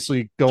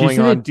 Obviously, going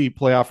on deep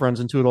playoff runs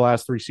in 2 of the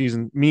last 3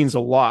 seasons means a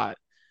lot.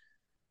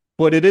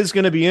 But it is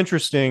going to be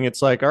interesting.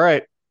 It's like, all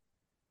right,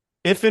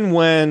 if and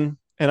when,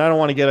 and I don't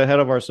want to get ahead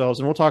of ourselves,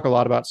 and we'll talk a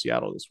lot about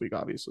Seattle this week,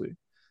 obviously.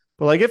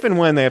 But like, if and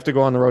when they have to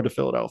go on the road to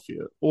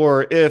Philadelphia,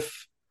 or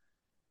if,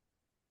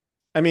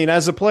 I mean,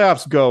 as the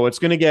playoffs go, it's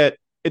going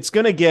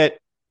to get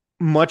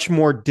much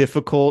more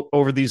difficult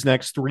over these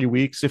next 3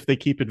 weeks if they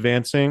keep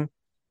advancing.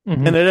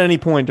 Mm-hmm. And at any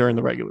point during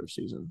the regular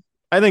season.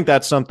 I think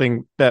that's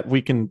something that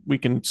we can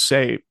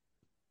say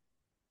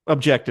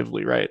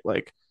objectively, right?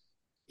 Like,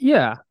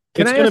 yeah,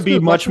 it's going to be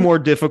much more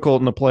difficult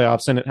in the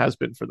playoffs than it has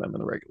been for them in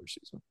the regular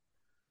season.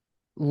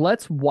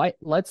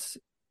 Let's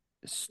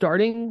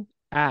starting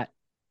at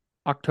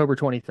October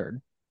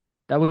 23rd.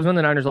 That was when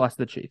the Niners lost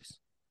to the Chiefs.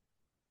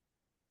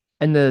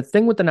 And the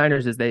thing with the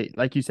Niners is they,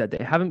 like you said,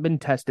 they haven't been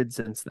tested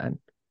since then.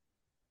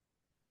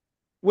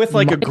 With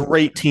like a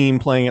great team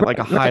playing at like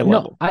a high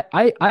level. No,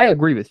 I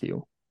agree with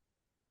you.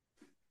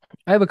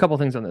 I have a couple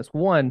things on this.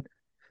 One,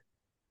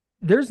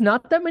 there's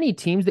not that many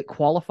teams that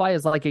qualify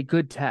as like a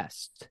good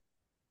test.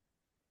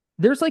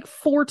 There's like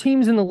 4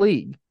 teams in the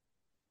league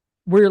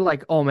where you're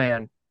like, oh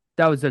man,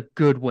 that was a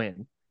good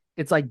win.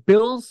 It's like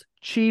Bills,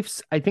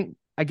 Chiefs. I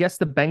guess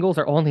the Bengals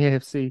are all in the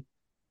AFC.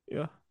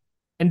 Yeah.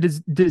 And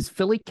does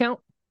Philly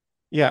count?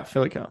 Yeah,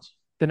 Philly counts.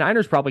 The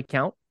Niners probably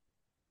count.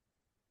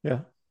 Yeah.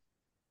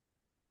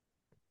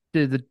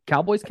 Did the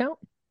Cowboys count?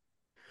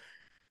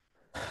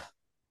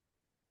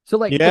 So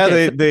like, yeah,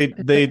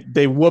 okay,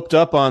 they whooped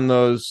up on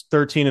those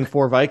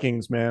 13-4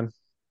 Vikings, man.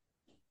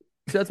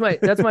 So that's my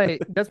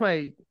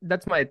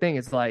thing.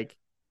 It's like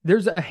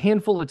there's a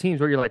handful of teams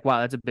where you're like,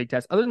 wow, that's a big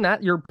test. Other than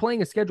that, you're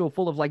playing a schedule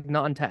full of like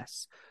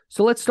non-tests.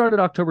 So let's start at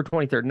October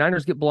 23rd.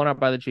 Niners get blown out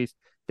by the Chiefs.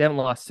 They haven't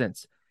lost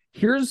since.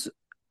 Here's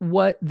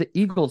what the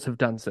Eagles have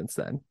done since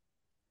then.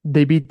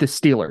 They beat the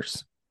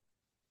Steelers.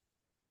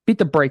 Beat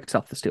the brakes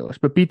off the Steelers,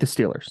 but beat the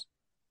Steelers.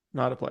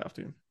 Not a playoff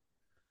team.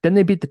 Then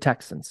they beat the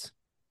Texans.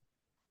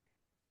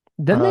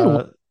 Then they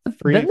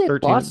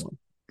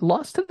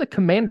lost to the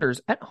Commanders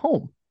at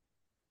home.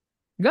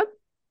 Got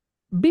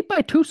beat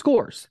by 2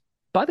 scores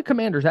by the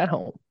Commanders at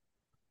home.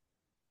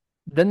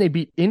 Then they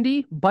beat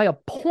Indy by a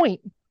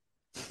point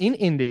in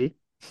Indy.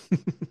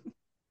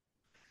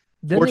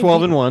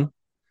 4-12-1.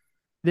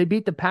 They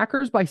beat the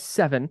Packers by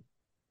 7.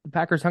 The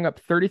Packers hung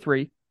up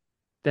 33.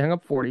 They hung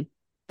up 40.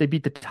 They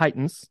beat the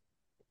Titans,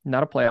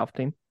 not a playoff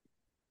team.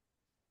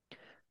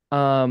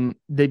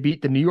 They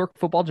beat the New York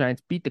Football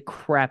Giants, beat the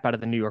crap out of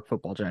the New York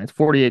Football Giants,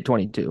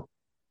 48-22.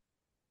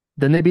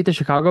 Then they beat the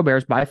Chicago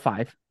Bears by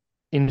 5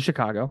 in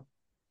Chicago.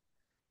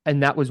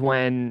 And that was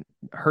when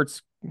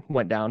Hurts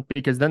went down,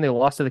 because then they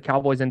lost to the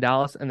Cowboys in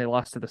Dallas and they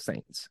lost to the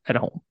Saints at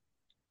home.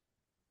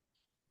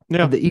 Yeah.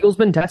 Have the Eagles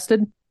been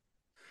tested?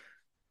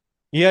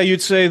 Yeah,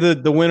 you'd say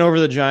that the win over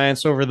the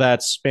Giants over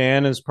that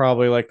span is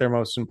probably like their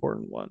most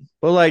important one.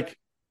 But like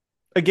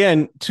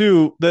again,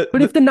 too, But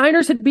if the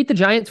Niners had beat the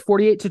Giants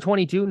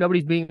 48-22,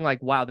 nobody's being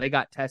like, wow, they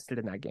got tested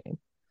in that game.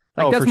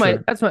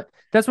 Like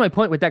that's my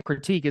point with that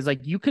critique is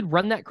like you could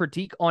run that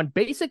critique on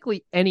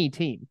basically any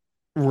team.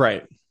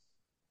 Right.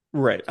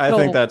 I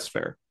think that's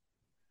fair.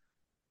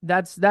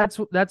 That's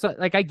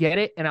like I get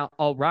it and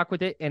I'll rock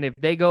with it. And if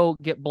they go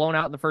get blown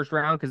out in the first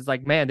round because it's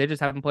like, man, they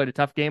just haven't played a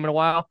tough game in a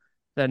while,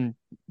 then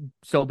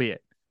so be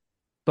it.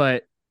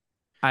 But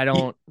I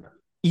don't.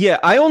 Yeah,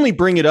 I only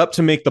bring it up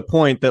to make the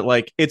point that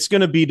like it's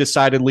going to be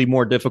decidedly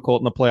more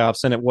difficult in the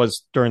playoffs than it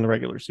was during the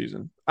regular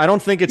season. I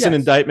don't think it's an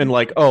indictment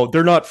like, oh,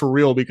 they're not for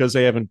real because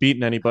they haven't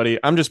beaten anybody.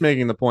 I'm just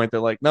making the point that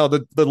like, no,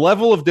 the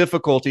level of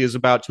difficulty is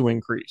about to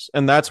increase.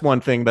 And that's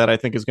one thing that I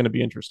think is going to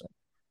be interesting.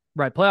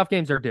 Right. Playoff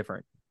games are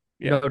different.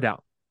 Yeah. No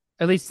doubt.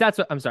 At least that's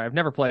what I'm sorry. I've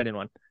never played in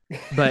one,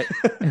 but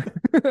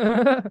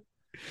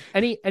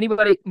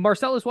anybody,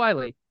 Marcellus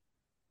Wiley,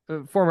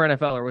 former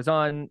NFLer, was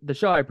on the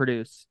show I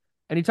produce.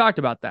 And he talked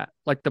about that.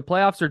 Like the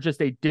playoffs are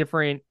just a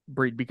different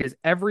breed because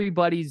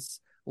everybody's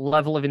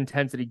level of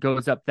intensity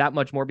goes up that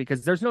much more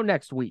because there's no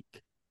next week.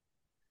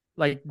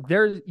 Like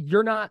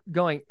you're not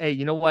going, hey,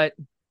 you know what?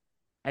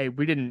 Hey,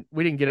 we didn't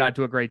get out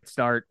to a great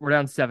start. We're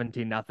down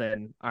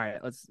 17-0. All right,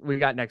 we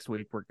got next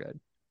week. We're good.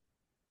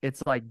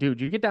 It's like, dude,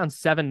 you get down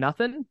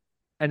 7-0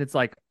 and it's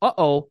like,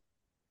 uh-oh.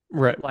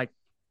 Right. Like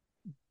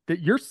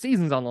your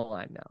season's on the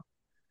line now.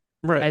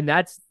 Right. And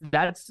that's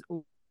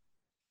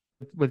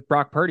with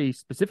Brock Purdy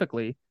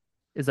specifically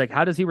is like,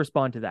 how does he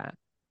respond to that?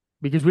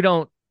 Because we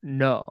don't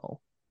know.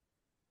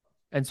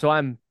 And so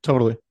I'm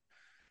totally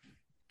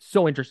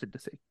so interested to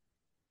see.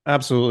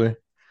 Absolutely.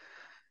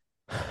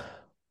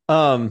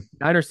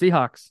 Niners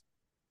Seahawks.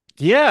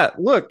 Yeah,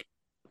 look.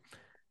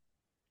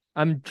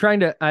 I'm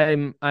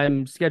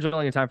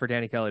scheduling a time for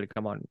Danny Kelly to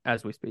come on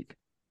as we speak.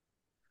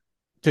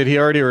 Did he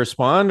already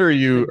respond or are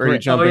you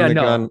jumping the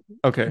gun?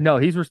 Okay. No,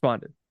 he's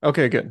responded.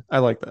 Okay, good. I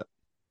like that.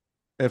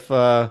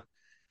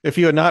 If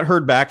you had not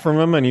heard back from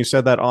him and you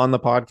said that on the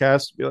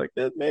podcast, be like,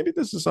 maybe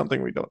this is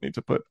something we don't need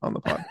to put on the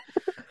pod.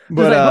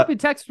 But I hope he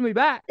texts me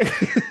back.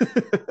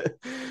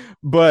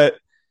 But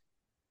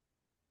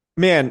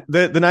man,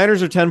 the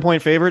Niners are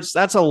 10-point favorites.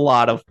 That's a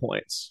lot of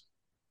points.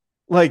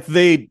 Like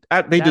they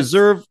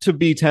deserve to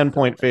be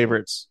 10-point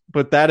favorites,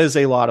 but that is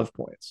a lot of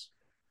points.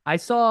 I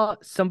saw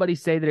somebody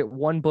say that at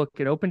one book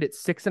it opened at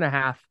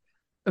 6.5,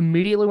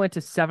 immediately went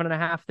to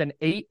 7.5, then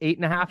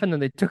 8.5, and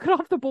then they took it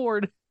off the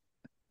board.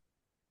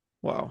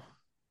 Wow.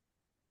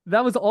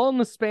 That was all in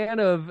the span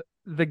of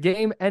the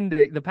game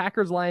ending, the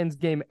Packers-Lions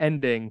game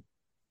ending,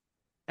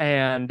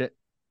 and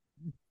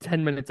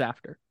 10 minutes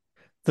after.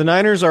 The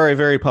Niners are a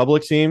very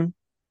public team.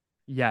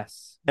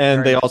 Yes.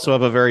 And they also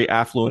have a very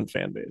affluent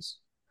fan base.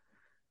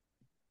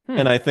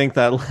 And I think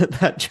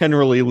that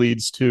generally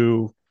leads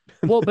to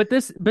well, but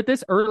these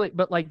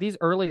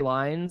early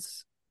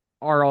lines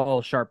are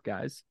all sharp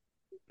guys.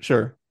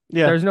 Sure.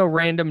 Yeah. There's no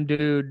random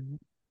dude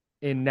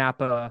in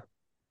Napa.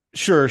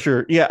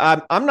 Sure.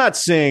 Yeah, I'm not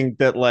saying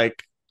that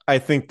like I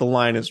think the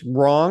line is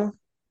wrong.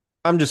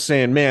 I'm just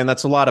saying, man,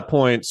 that's a lot of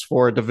points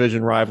for a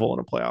division rival in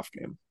a playoff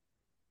game.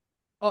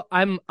 Oh,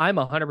 I'm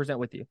 100%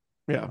 with you.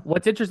 Yeah.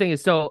 What's interesting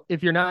is, so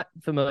if you're not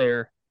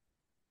familiar,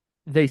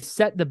 they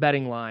set the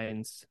betting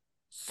lines.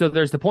 So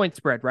there's the point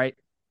spread, right?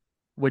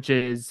 Which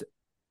is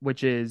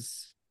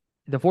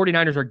the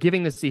 49ers are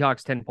giving the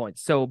Seahawks 10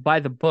 points. So by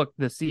the book,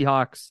 the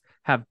Seahawks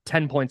have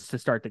 10 points to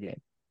start the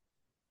game.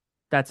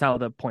 That's how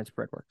the point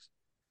spread works.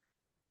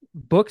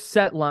 Books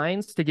set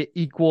lines to get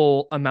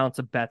equal amounts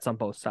of bets on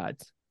both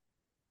sides.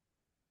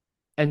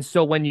 And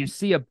so when you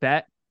see a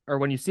bet or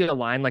when you see a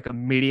line like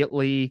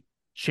immediately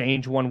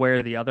change one way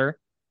or the other,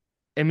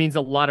 it means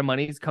a lot of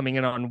money is coming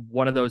in on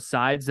one of those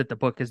sides that the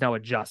book is now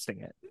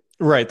adjusting it.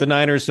 Right. The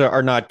Niners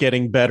are not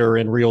getting better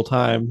in real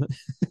time.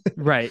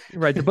 Right.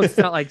 The book's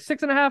not like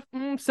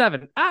 6.5,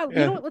 7. You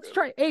know what? Let's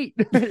try 8.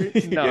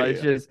 No,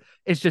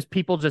 it's just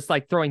people just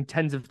like throwing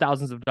tens of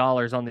thousands of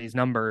dollars on these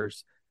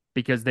numbers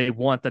because they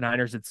want the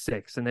Niners at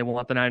 6 and they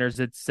want the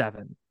Niners at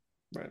 7.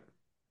 Right.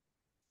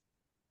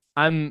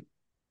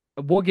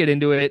 We'll get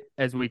into it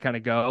as we kind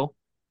of go,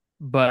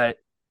 but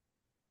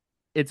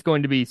it's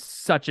going to be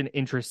such an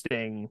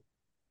interesting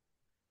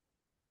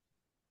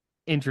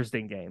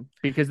game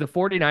because the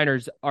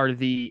 49ers are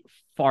the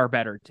far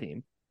better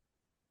team.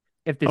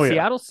 If the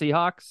Seattle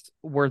Seahawks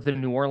were the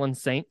New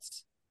Orleans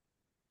Saints,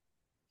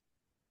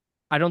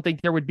 I don't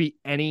think there would be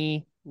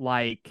any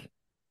like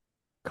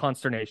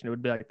consternation. It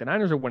would be like the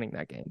Niners are winning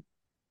that game.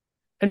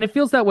 And it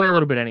feels that way a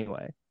little bit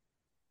anyway.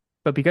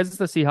 But because it's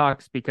the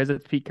Seahawks, because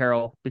it's Pete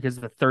Carroll, because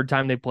it's the third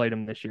time they played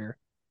him this year,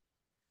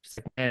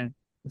 and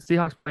the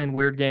Seahawks playing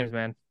weird games,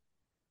 man.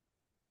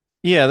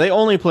 Yeah, they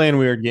only play in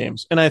weird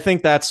games. And I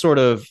think that's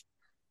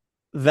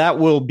that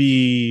will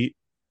be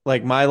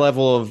like my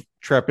level of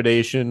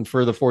trepidation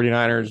for the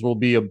 49ers will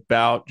be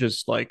about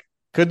just like,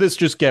 could this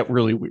just get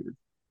really weird?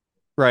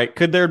 Right?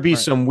 Could there be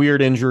some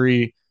weird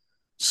injury,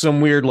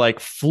 some weird like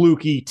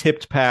fluky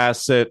tipped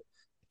pass that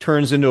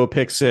turns into a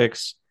pick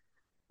six?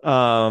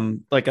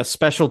 like a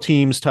special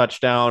teams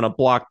touchdown, a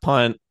block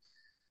punt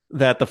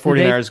that the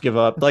 49ers give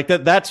up. Like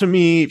that to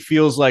me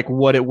feels like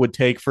what it would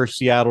take for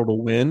Seattle to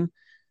win.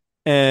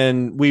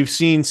 And we've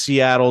seen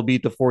Seattle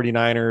beat the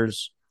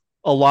 49ers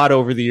a lot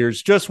over the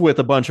years, just with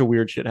a bunch of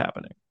weird shit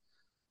happening.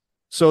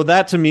 So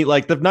that to me,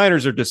 like the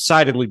Niners are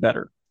decidedly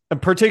better,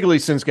 and particularly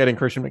since getting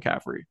Christian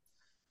McCaffrey.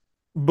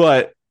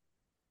 But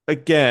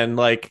again,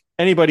 like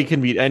anybody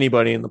can beat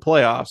anybody in the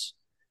playoffs,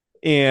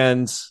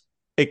 and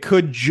it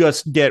could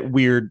just get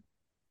weird.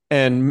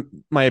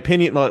 And my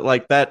opinion,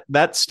 like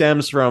that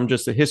stems from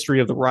just the history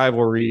of the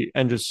rivalry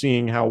and just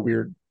seeing how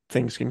weird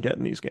things can get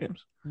in these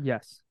games.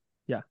 Yes.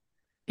 Yeah.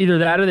 Either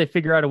that or they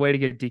figure out a way to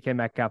get DK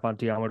Metcalf on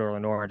Amador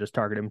Lenore and just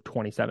target him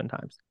 27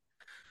 times.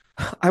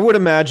 I would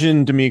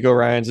imagine D'Amico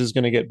Ryans is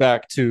going to get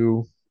back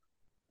to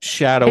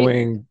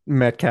shadowing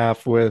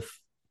Metcalf with.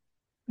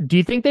 Do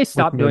you think they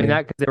stopped doing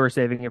that because they were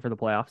saving it for the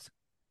playoffs?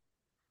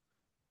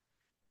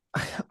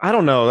 I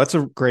don't know. That's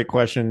a great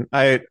question.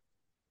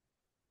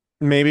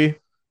 Maybe.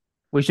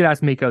 We should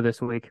ask Miko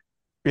this week.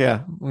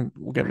 Yeah,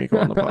 we'll get Miko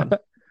on the pod.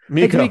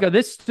 Miko, hey, Miko,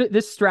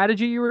 this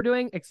strategy you were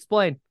doing,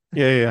 explain.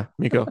 Yeah,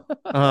 Miko.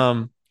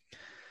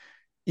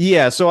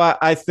 Yeah, so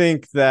I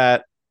think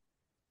that.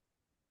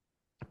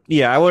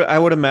 Yeah, I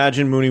would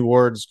imagine Mooney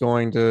Ward's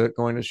going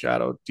to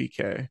shadow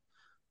DK.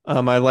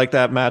 I like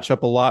that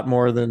matchup a lot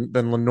more than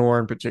Lenore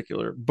in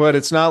particular. But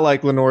it's not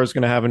like Lenore is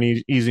going to have an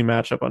easy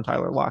matchup on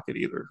Tyler Lockett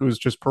either, who's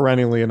just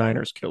perennially a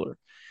Niners killer.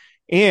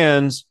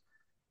 And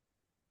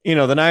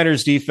the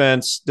Niners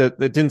defense that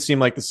didn't seem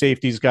like the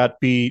safeties got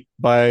beat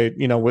by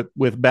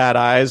with bad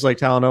eyes like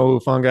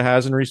Talanoa Hufanga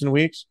has in recent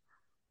weeks.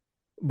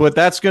 But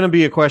that's going to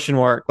be a question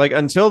mark. Like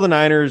until the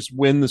Niners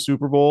win the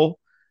Super Bowl,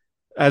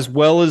 as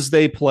well as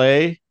they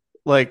play,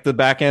 like the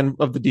back end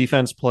of the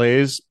defense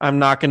plays, I'm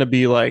not going to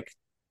be like,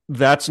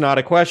 that's not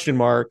a question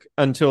mark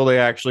until they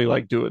actually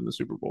like do it in the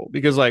Super Bowl.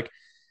 Because like,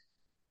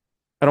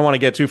 I don't want to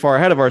get too far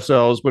ahead of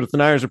ourselves, but if the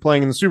Niners are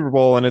playing in the Super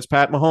Bowl and it's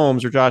Pat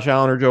Mahomes or Josh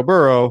Allen or Joe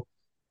Burrow,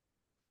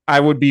 I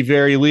would be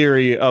very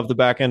leery of the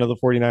back end of the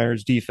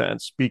 49ers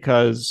defense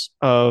because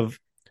of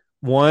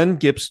one,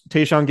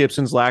 Tayshaun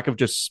Gibson's lack of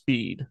just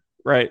speed,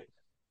 right?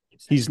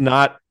 He's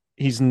not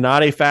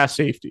a fast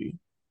safety.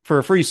 For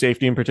a free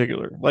safety in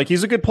particular. Like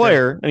he's a good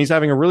player and he's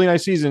having a really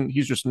nice season.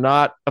 He's just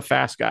not a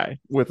fast guy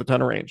with a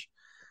ton of range.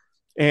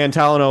 And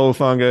Talanoa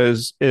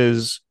Hufanga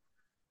is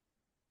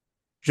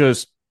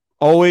just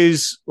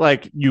always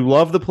like, you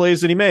love the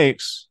plays that he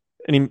makes,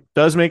 and he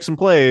does make some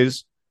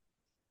plays,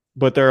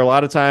 but there are a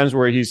lot of times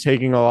where he's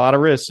taking a lot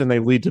of risks and they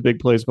lead to big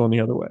plays going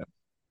the other way.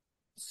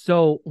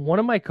 So one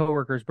of my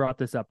coworkers brought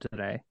this up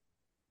today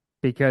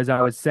because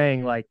I was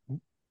saying like,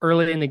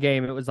 early in the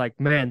game, it was like,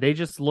 man, they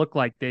just look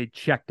like they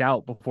checked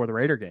out before the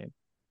Raider game.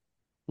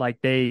 Like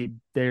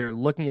they're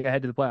looking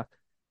ahead to the playoff.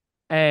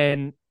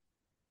 And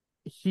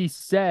he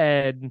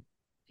said,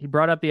 he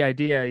brought up the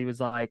idea. He was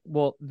like,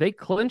 well, they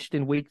clinched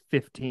in week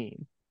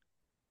 15.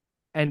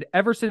 And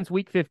ever since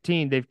week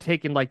 15, they've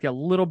taken like a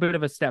little bit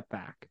of a step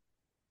back.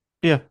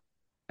 Yeah.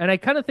 And I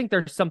kind of think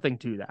there's something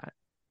to that.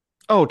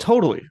 Oh,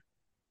 totally.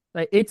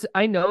 Like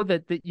I know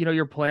that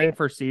you're playing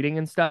for seeding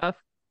and stuff,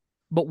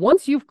 but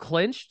once you've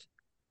clinched,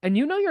 and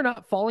you're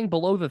not falling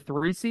below the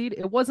 3 seed.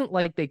 It wasn't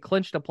like they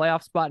clinched a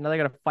playoff spot and now they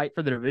got to fight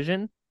for the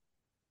division.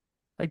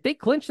 Like they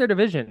clinched their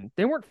division.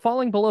 They weren't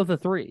falling below the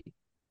 3.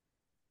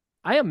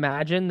 I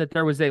imagine that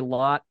there was a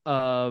lot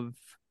of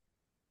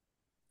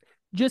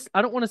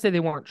I don't want to say they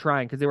weren't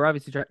trying because they were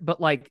obviously trying,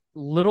 but like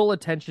little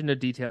attention to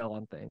detail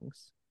on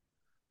things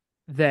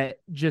that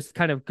just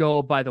kind of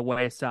go by the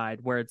wayside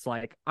where it's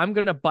like, I'm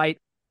going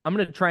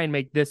to try and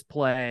make this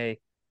play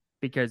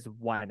because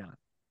why not?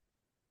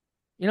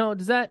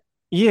 Does that?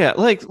 Yeah,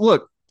 like,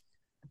 look,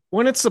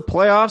 when it's the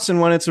playoffs and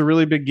when it's a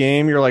really big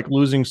game, you're like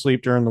losing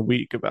sleep during the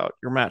week about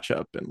your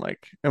matchup and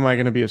like, am I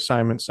going to be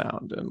assignment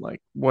sound? And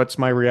like, what's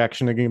my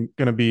reaction going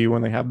to be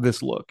when they have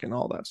this look and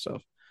all that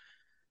stuff.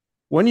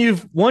 When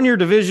you've won your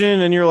division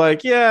and you're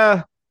like,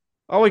 yeah,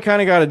 all we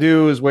kind of got to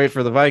do is wait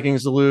for the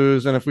Vikings to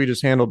lose. And if we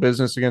just handle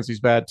business against these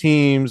bad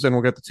teams, then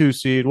we'll get the 2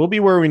 seed. We'll be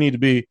where we need to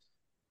be.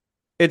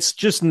 It's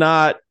just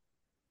not,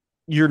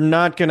 you're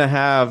not going to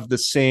have the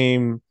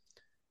same.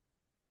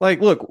 Like,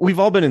 look, we've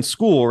all been in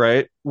school,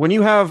 right? When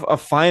you have a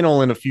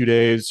final in a few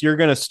days, you're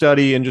going to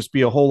study and just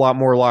be a whole lot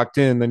more locked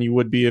in than you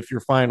would be if your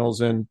final's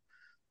in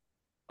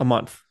a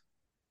month.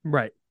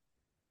 Right.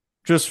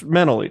 Just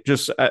mentally,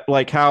 just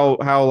like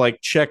how like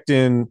checked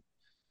in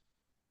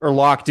or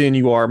locked in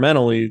you are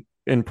mentally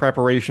in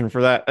preparation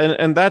for that.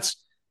 And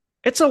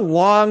it's a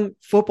long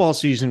football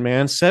season,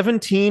 man.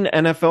 17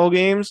 NFL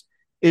games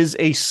is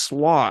a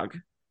slog.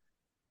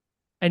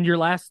 And your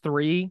last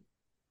 3,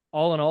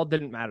 all in all,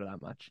 didn't matter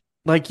that much.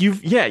 Like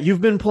you've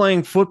been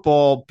playing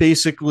football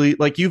basically,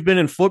 like you've been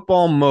in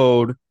football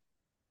mode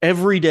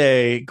every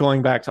day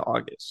going back to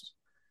August.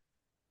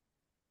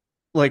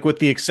 Like with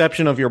the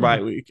exception of your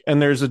bye week. And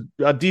there's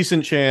a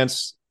decent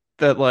chance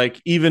that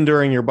like even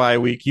during your bye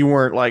week, you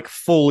weren't like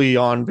fully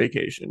on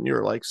vacation.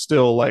 You're like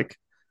still like,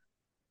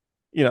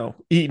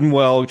 eating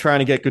well, trying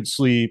to get good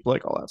sleep,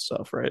 like all that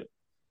stuff, right?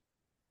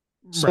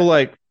 So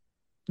like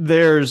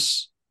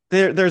there's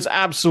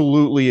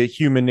absolutely a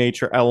human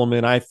nature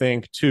element, I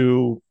think,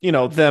 to,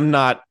 them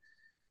not.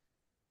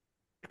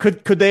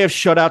 Could they have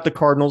shut out the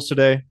Cardinals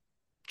today?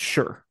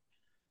 Sure.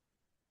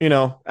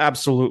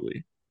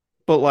 Absolutely.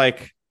 But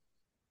like,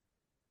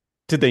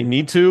 did they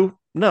need to?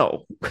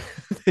 No.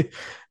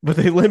 But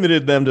they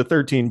limited them to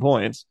 13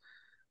 points.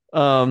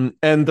 And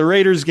the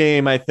Raiders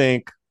game, I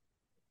think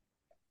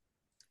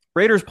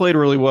Raiders played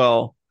really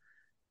well.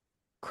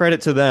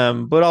 Credit to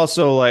them. But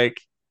also,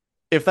 like,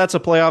 if that's a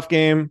playoff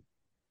game,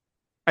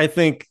 I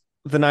think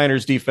the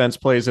Niners defense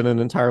plays at an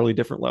entirely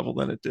different level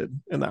than it did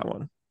in that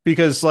one.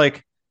 Because,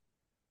 like,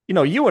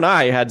 you and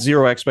I had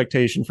zero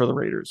expectation for the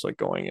Raiders, like,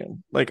 going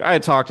in. Like, I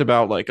had talked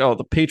about, like,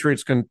 the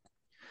Patriots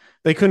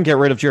they couldn't get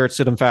rid of Jarrett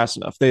Stidham fast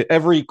enough.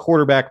 Every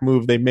quarterback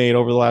move they made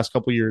over the last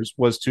couple of years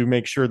was to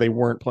make sure they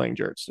weren't playing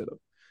Jarrett Stidham.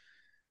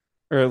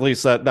 Or at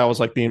least that was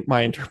like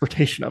my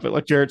interpretation of it.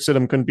 Like, Jarrett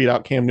Stidham couldn't beat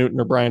out Cam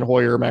Newton or Brian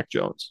Hoyer or Mac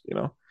Jones,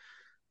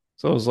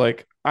 So I was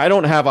like, I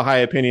don't have a high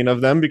opinion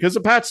of them because the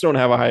Pats don't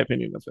have a high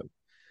opinion of him.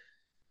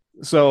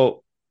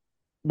 So,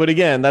 but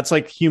again, that's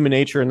like human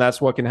nature, and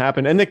that's what can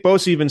happen. And Nick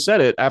Bosa even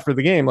said it after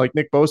the game. Like,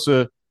 Nick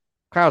Bosa,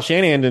 Kyle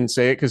Shanahan didn't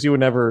say it because he would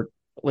never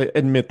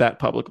admit that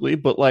publicly.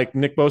 But like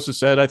Nick Bosa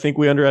said, I think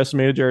we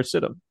underestimated Jarrett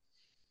Stidham.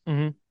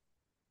 Mm-hmm.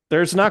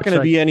 There's not going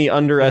to be any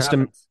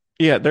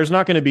Yeah, there's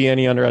not going to be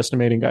any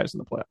underestimating guys in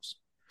the playoffs.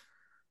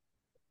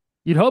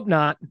 You'd hope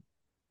not.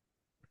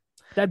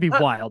 That'd be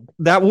wild.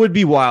 That would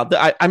be wild.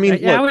 I mean, we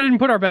didn't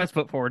put our best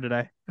foot forward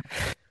today.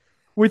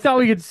 We thought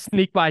we could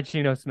sneak by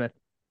Geno Smith.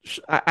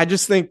 I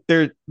just think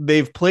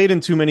they've played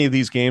in too many of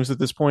these games at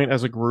this point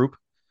as a group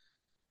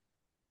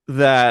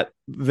that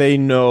they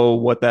know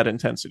what that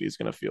intensity is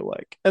going to feel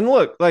like. And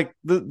look, like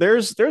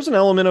there's an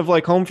element of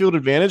like home field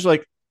advantage.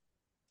 Like,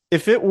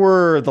 if it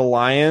were the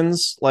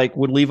Lions, like,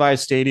 would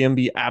Levi's Stadium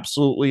be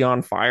absolutely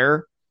on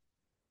fire?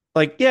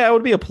 Like, yeah, it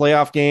would be a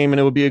playoff game and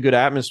it would be a good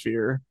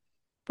atmosphere.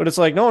 But it's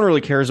like, no one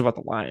really cares about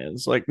the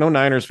Lions. Like, no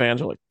Niners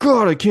fans are like,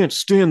 God, I can't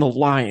stand the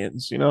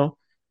Lions,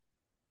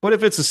 But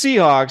if it's the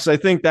Seahawks, I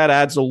think that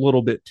adds a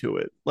little bit to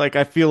it. Like,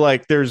 I feel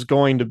like there's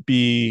going to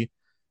be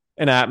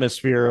an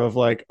atmosphere of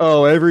like,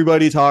 oh,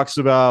 everybody talks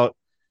about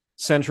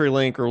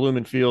CenturyLink or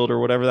Lumen Field or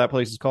whatever that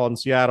place is called in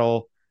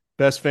Seattle.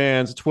 Best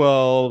fans,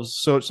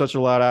 12s, such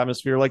a loud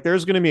atmosphere. Like,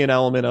 there's going to be an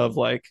element of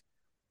like,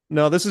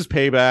 no, this is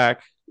payback.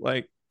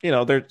 Like,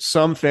 there's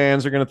some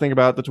fans are going to think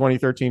about the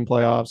 2013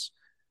 playoffs.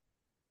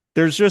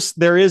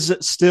 There is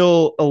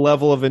still a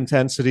level of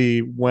intensity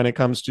when it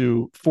comes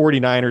to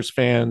 49ers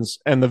fans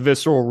and the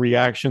visceral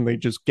reaction they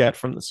just get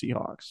from the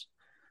Seahawks.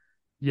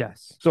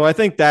 Yes. So I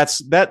think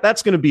that's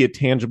going to be a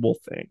tangible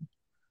thing.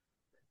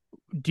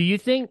 Do you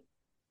think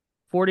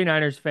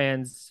 49ers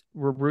fans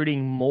were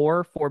rooting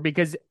more for,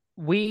 because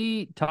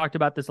we talked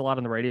about this a lot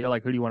on the radio,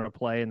 like, who do you want to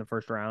play in the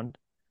first round?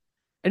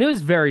 And it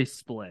was very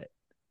split.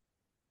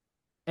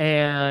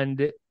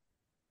 And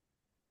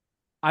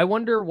I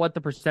wonder what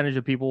the percentage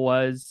of people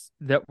was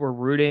that were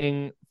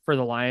rooting for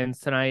the Lions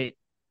tonight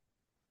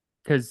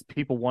because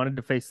people wanted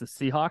to face the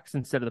Seahawks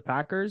instead of the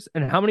Packers,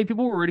 and how many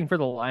people were rooting for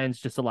the Lions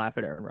just to laugh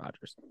at Aaron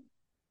Rodgers.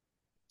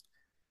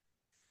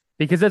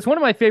 Because that's one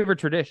of my favorite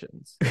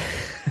traditions.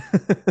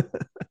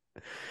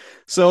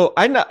 So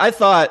I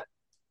thought,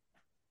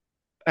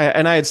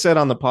 and I had said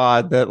on the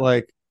pod that,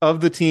 like,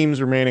 of the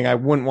teams remaining, I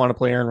wouldn't want to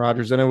play Aaron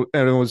Rodgers. And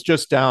it was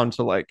just down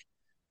to, like,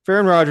 if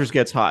Aaron Rodgers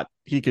gets hot,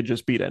 he could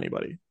just beat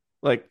anybody,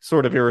 like,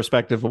 sort of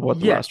irrespective of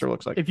what the roster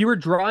looks like. If you were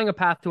drawing a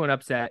path to an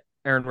upset,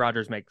 Aaron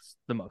Rodgers makes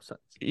the most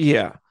sense.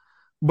 Yeah.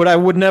 But I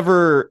would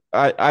never,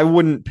 I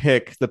wouldn't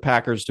pick the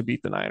Packers to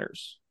beat the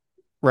Niners,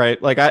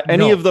 right? Like,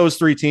 any of those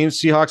three teams,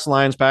 Seahawks,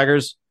 Lions,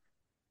 Packers,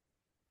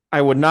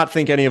 I would not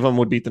think any of them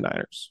would beat the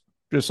Niners,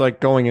 just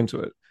like going into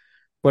it.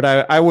 But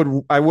I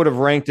would have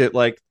ranked it,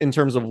 like, in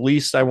terms of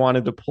least I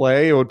wanted to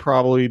play, it would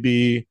probably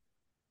be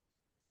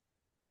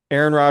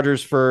Aaron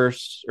Rodgers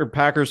first, or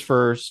Packers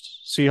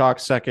first,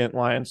 Seahawks second,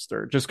 Lions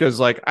third. Just because,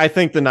 like, I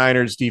think the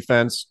Niners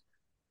defense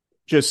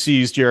just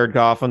sees Jared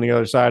Goff on the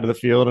other side of the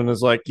field and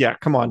is like, yeah,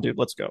 come on, dude,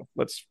 let's go.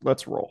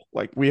 Let's roll.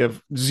 Like, we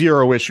have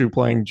zero issue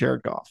playing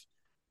Jared Goff.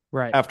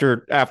 Right.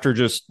 After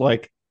just,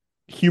 like,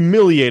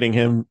 humiliating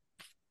him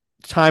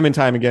time and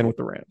time again with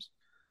the Rams.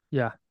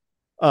 Yeah.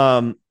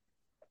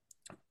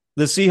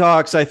 The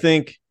Seahawks, I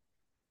think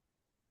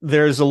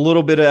there's a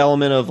little bit of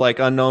element of, like,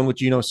 unknown with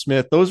Geno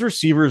Smith. Those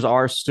receivers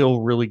are still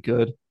really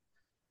good.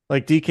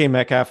 Like, DK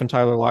Metcalf and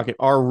Tyler Lockett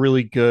are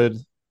really good.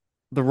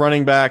 The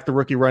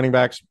rookie running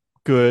back's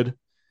good.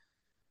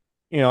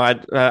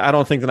 I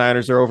don't think the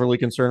Niners are overly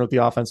concerned with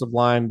the offensive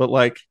line, but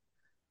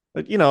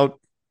the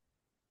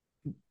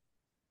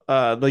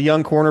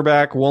young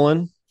cornerback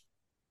Woolen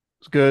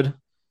is good.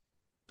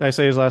 Did I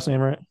say his last name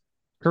right?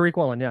 Tariq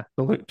Woolen, yeah.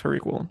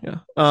 Tariq Woolen,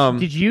 yeah.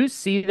 Did you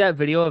see that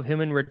video of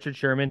him and Richard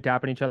Sherman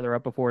dapping each other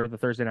up before the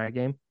Thursday night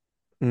game?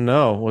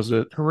 No, was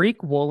it?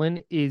 Tariq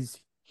Woolen is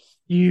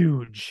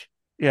huge.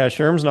 Yeah,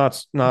 Sherm's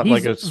not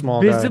like a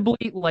small guy.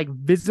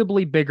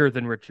 Visibly bigger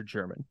than Richard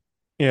Sherman.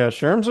 Yeah,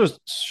 Sherm's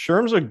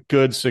a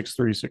good 6'3",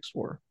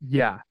 6'4".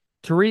 Yeah.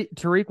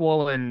 Tariq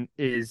Woolen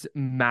is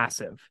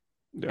massive,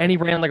 Yeah. and he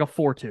ran like a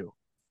 4.2.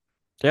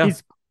 Yeah.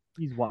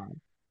 He's wild.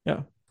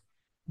 Yeah.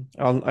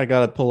 I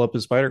got to pull up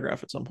his spider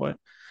graph at some point.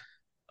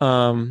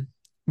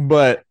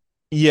 But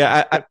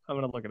yeah, I'm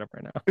going to look it up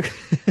right now.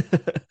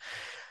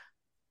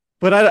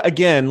 But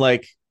again,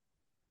 like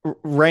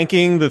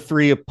ranking the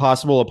three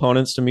possible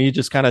opponents to me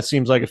just kind of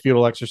seems like a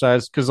futile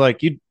exercise because like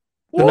the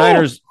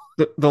Niners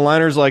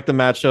like the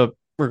matchup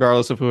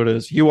regardless of who it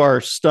is. You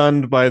are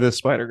stunned by this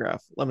spider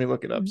graph. Let me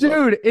look it up.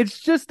 Dude, it's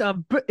just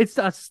it's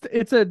a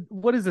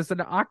what is this?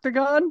 An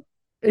octagon?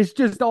 It's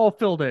just all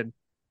filled in.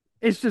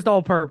 It's just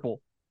all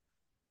purple.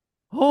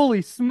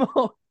 Holy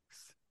smokes.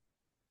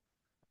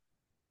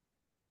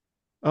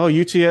 Oh,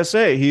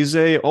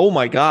 UTSA. Oh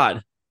my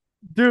God.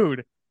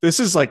 Dude. This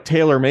is like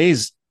Taylor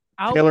Mays.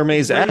 Taylor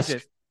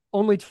Mays-esque.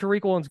 Only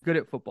Tariq Woolen's good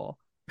at football.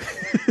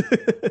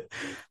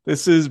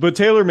 But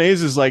Taylor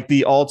Mays is like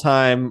the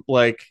all-time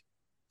like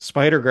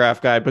spider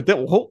graph guy, but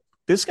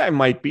this guy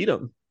might beat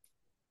him.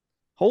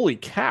 Holy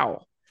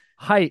cow.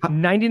 Height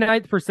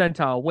 99th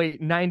percentile,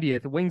 weight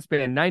 90th,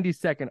 wingspan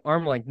 92nd,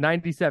 arm length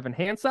 97,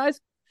 hand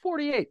size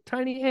 48,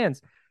 tiny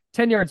hands,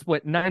 10-yard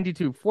split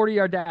 92,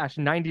 40-yard dash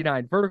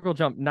 99, vertical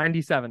jump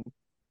 97.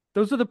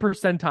 Those are the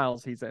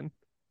percentiles he's in.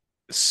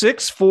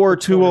 6'4",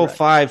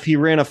 205. He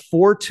ran a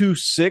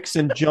 4.26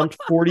 and jumped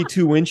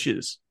 42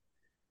 inches.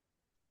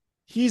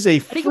 He's a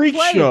freak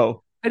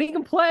show. And he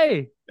can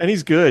play. And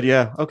he's good.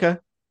 Yeah. Okay.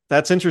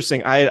 That's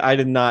interesting. I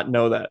did not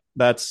know that.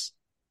 That's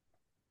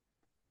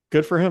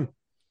good for him.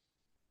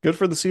 Good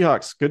for the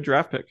Seahawks. Good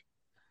draft pick.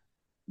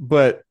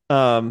 But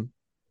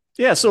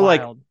yeah, so wild.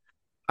 Like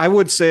I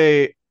would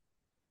say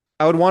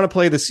I would want to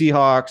play the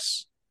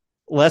Seahawks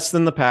less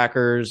than the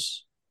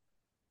Packers.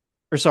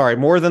 Or sorry,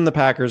 more than the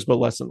Packers, but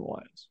less than the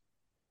Lions.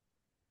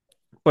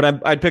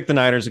 But I'd pick the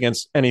Niners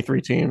against any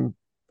three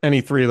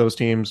of those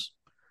teams.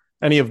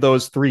 Any of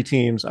those three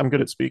teams. I'm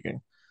good at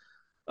speaking.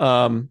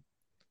 8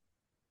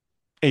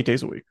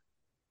 days a week.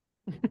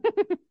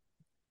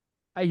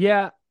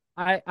 Yeah,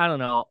 I don't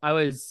know.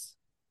 I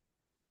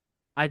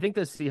think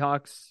the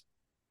Seahawks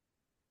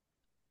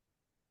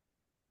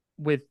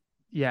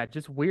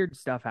just weird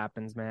stuff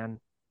happens, man.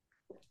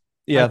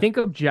 Yeah. I think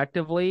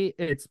objectively,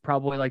 it's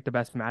probably like the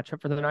best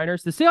matchup for the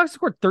Niners. The Seahawks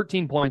scored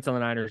 13 points on the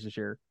Niners this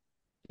year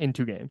in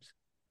 2 games,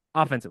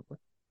 offensively.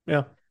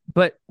 Yeah.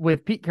 But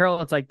with Pete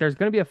Carroll, it's like there's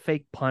going to be a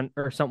fake punt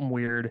or something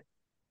weird.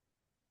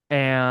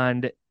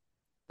 And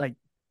like,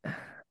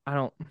 I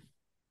don't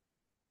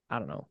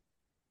know.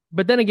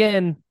 But then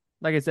again,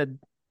 like I said,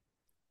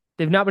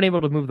 they've not been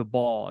able to move the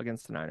ball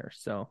against the Niners.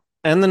 So,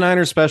 and the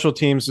Niners special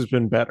teams has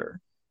been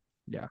better.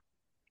 Yeah.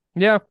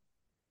 Yeah.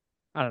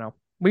 I don't know.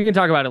 We can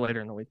talk about it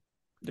later in the week.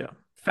 Yeah.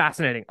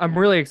 Fascinating. I'm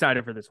really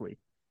excited for this week.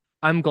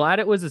 I'm glad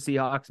it was the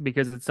Seahawks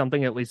because it's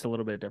something at least a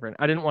little bit different.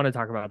 I didn't want to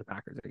talk about the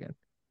Packers again.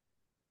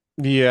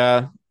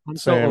 Yeah. I'm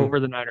so over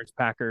the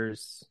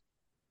Niners-Packers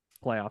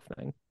playoff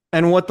thing.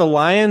 And what the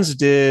Lions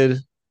did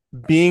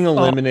being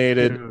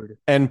eliminated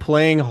and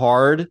playing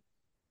hard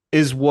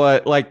is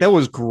what, like, that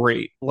was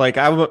great. Like,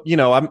 I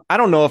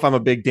don't know if I'm a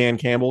big Dan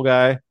Campbell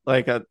guy.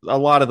 Like, a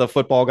lot of the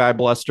football guy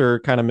bluster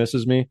kind of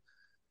misses me.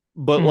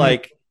 But,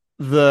 like,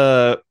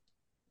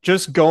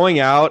 just going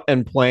out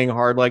and playing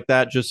hard like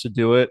that just to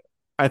do it,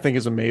 I think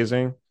is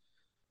amazing.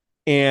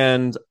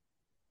 And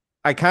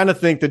I kind of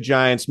think the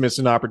Giants missed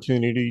an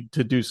opportunity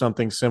to do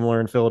something similar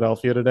in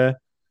Philadelphia today.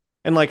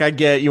 And like, I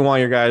get you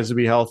want your guys to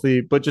be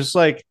healthy, but just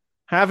like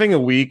having a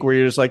week where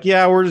you're just like,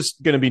 yeah, we're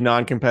just going to be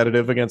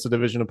non-competitive against a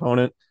division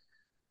opponent.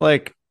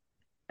 Like,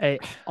 hey,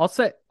 I'll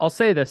say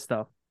this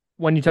though.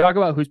 When you talk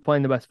about who's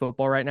playing the best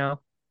football right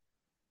now,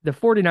 the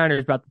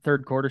 49ers about the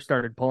third quarter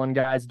started pulling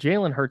guys.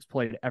 Jalen Hurts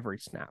played every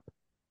snap.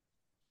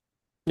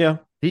 Yeah.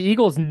 The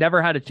Eagles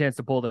never had a chance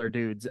to pull their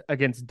dudes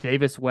against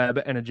Davis Webb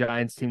and a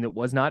Giants team that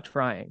was not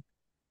trying.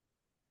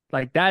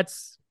 Like,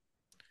 that's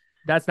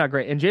not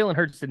great. And Jalen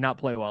Hurts did not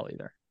play well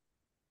either.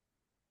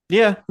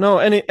 Yeah, no,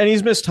 and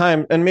he's missed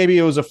time, and maybe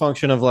it was a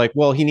function of like,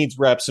 well, he needs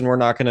reps, and we're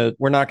not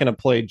gonna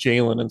play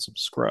Jalen and some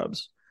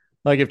scrubs.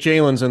 Like, if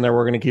Jalen's in there,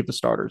 we're gonna keep the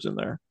starters in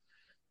there.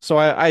 So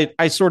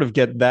I sort of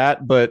get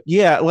that, but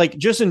yeah, like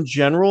just in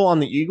general on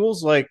the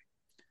Eagles, like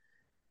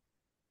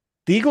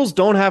the Eagles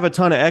don't have a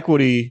ton of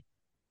equity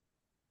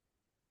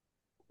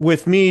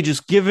with me,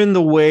 just given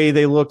the way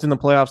they looked in the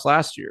playoffs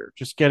last year,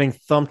 just getting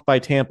thumped by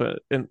Tampa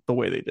in the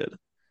way they did.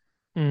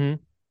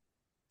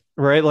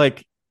 Mm-hmm. Right,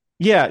 like.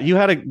 Yeah,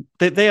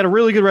 they had a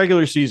really good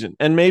regular season,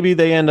 and maybe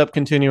they end up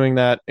continuing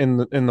that in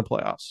the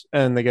playoffs,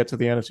 and they get to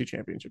the NFC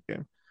Championship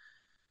game.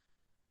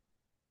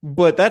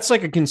 But that's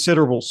like a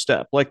considerable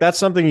step. Like, that's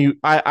something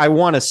I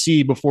want to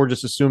see before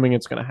just assuming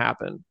it's going to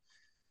happen.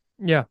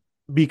 Yeah,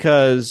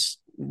 because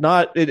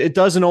it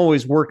doesn't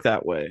always work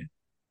that way.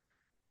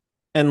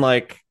 And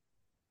like,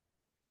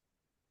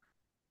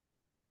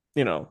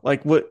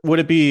 like would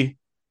it be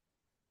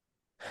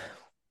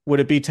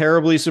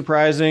terribly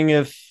surprising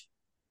if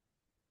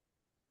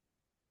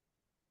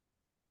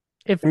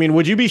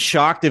would you be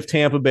shocked if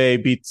Tampa Bay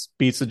beats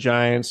the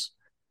Giants,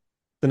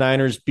 the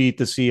Niners beat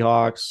the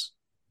Seahawks,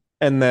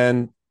 and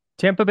then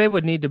Tampa Bay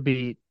would need to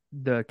beat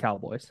the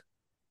Cowboys.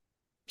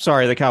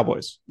 Sorry, the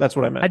Cowboys. That's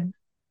what I meant.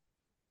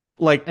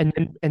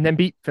 And then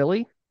beat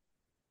Philly.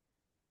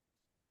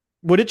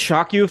 Would it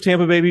shock you if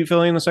Tampa Bay beat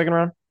Philly in the second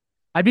round?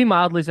 I'd be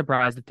mildly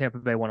surprised if Tampa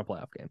Bay won a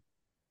playoff game,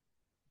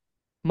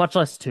 much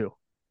less 2.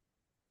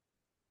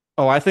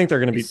 Oh, I think they're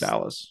going to beat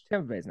Dallas.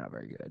 Tampa Bay's not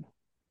very good.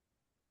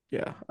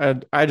 Yeah,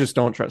 I just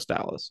don't trust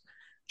Dallas.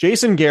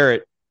 Jason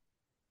Garrett.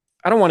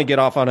 I don't want to get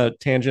off on a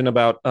tangent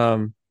about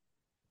the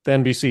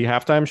NBC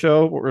halftime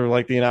show or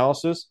like the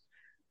analysis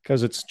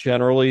because it's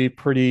generally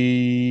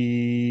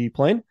pretty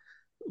plain.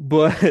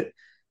 But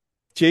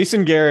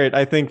Jason Garrett,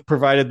 I think,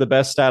 provided the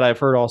best stat I've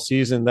heard all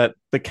season that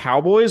the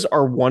Cowboys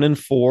are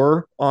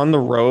 1-4 on the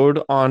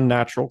road on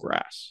natural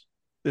grass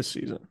this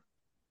season.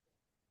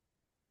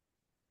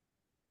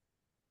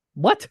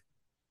 What?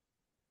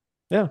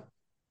 Yeah.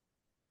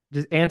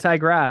 Just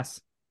anti-grass.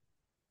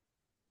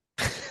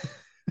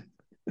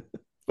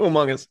 Who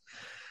among us?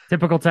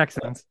 Typical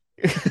Texans.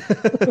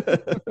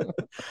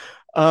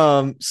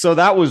 So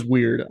that was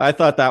weird. I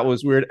thought that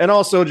was weird. And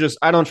also just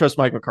I don't trust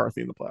Mike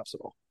McCarthy in the playoffs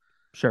at all.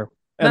 Sure.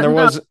 And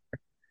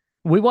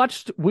we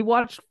watched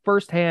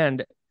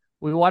firsthand.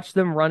 We watched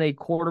them run a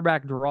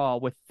quarterback draw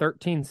with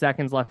 13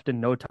 seconds left and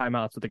no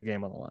timeouts with the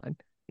game on the line.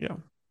 Yeah.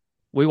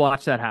 We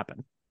watched that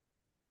happen.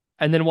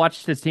 And then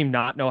watched his team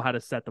not know how to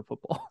set the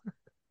football.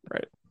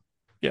 Right.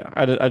 Yeah.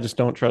 I just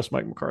don't trust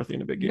Mike McCarthy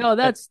in a big game. No,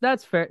 that's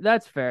fair.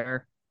 That's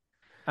fair.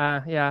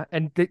 Yeah.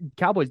 And the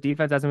Cowboys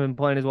defense hasn't been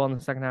playing as well in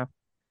the second half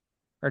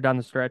or down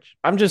the stretch.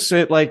 I'm just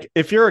saying, like,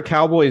 if you're a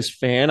Cowboys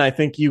fan, I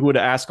think you would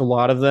ask a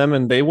lot of them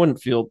and they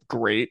wouldn't feel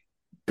great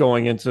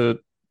going into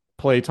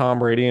play Tom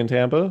Brady in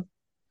Tampa.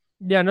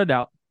 Yeah, no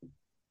doubt.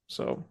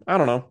 So I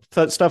don't know.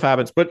 That stuff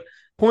happens. But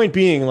point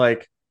being,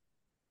 like,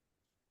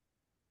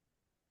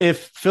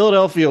 if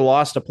Philadelphia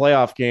lost a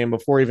playoff game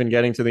before even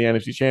getting to the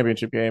NFC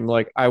Championship game,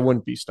 like, I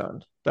wouldn't be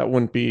stunned. That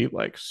wouldn't be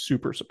like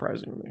super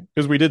surprising to me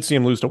because we did see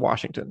them lose to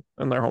Washington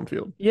in their home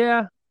field.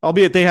 Yeah.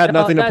 Albeit they had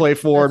nothing to play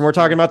for. And we're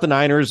talking about the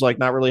Niners, like,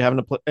 not really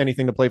having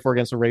anything to play for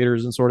against the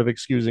Raiders and sort of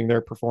excusing their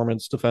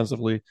performance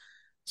defensively.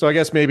 So I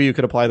guess maybe you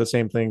could apply the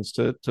same things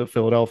to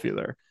Philadelphia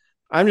there.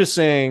 I'm just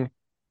saying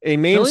a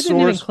main Philly source.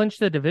 didn't even clinch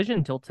the division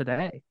until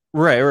today.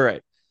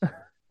 Right.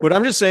 But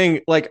I'm just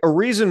saying, like, a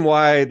reason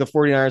why the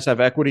 49ers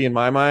have equity in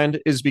my mind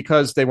is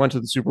because they went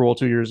to the Super Bowl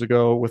 2 years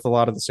ago with a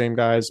lot of the same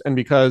guys, and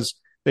because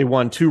they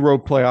won 2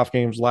 road playoff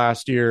games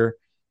last year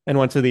and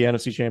went to the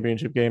NFC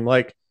Championship game.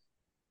 Like,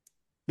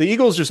 the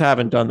Eagles just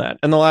haven't done that.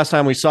 And the last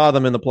time we saw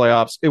them in the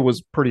playoffs, it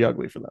was pretty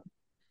ugly for them.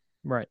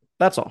 Right.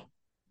 That's all.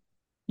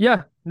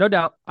 Yeah, no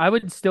doubt. I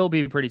would still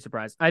be pretty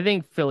surprised. I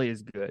think Philly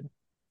is good.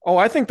 Oh,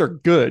 I think they're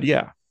good.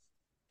 Yeah.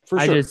 For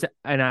sure.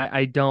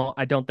 I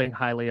don't think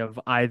highly of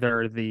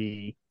either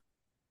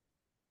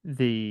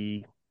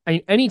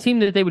any team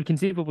that they would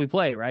conceivably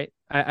play, right?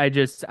 I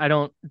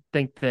don't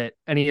think that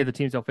any of the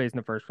teams they'll face in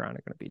the first round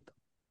are going to beat them.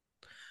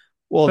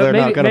 Well, they're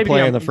not going to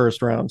play in the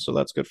first round, so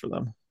that's good for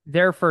them.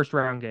 Their first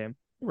round game.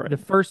 Right. The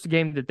first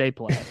game that they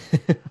play.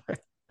 Right.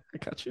 I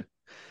got you.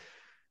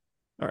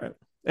 All right.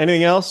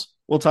 Anything else?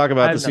 We'll talk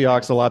about the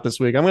Seahawks a lot this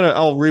week.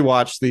 I'll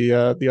rewatch the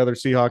other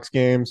Seahawks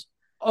games.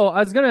 Oh, I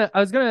was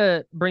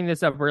gonna bring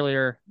this up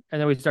earlier, and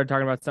then we started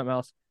talking about something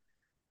else.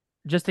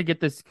 Just to get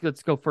this,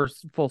 let's go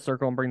first full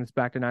circle and bring this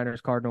back to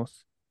Niners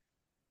Cardinals.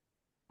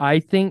 I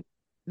think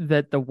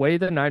that the way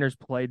the Niners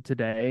played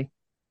today,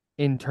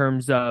 in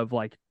terms of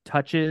like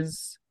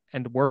touches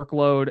and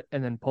workload,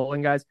 and then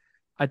pulling guys,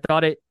 I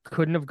thought it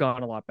couldn't have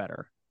gone a lot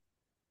better.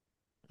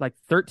 Like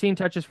 13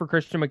 touches for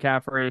Christian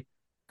McCaffrey, a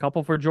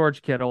couple for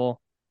George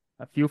Kittle,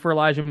 a few for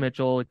Elijah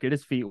Mitchell, get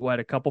his feet wet,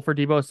 a couple for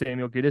Deebo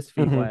Samuel, get his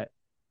feet wet.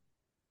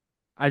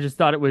 I just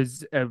thought it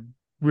was a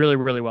really,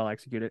 really well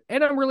executed.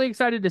 And I'm really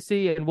excited to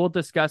see, and we'll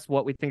discuss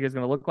what we think is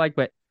going to look like,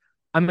 but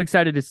I'm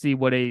excited to see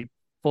what a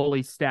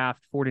fully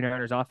staffed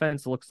 49ers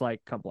offense looks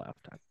like come playoff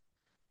time.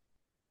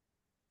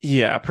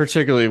 Yeah,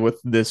 particularly with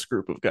this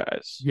group of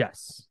guys.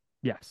 Yes.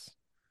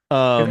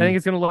 I think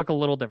it's going to look a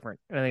little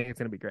different, and I think it's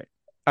going to be great.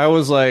 I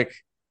was like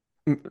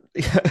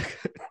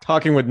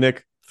talking with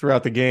Nick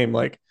throughout the game,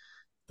 like,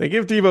 they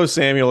give Deebo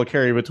Samuel a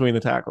carry between the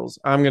tackles.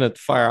 I'm going to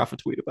fire off a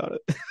tweet about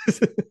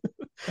it.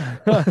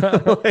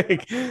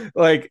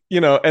 like,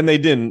 you know, and they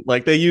didn't.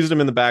 Like, they used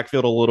him in the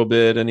backfield a little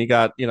bit, and he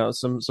got, you know,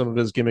 some of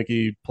his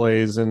gimmicky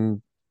plays,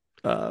 and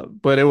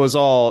but it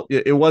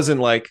wasn't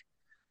like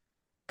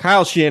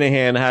Kyle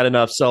Shanahan had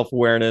enough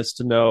self-awareness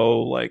to know,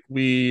 like,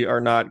 we are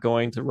not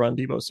going to run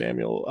Deebo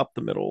Samuel up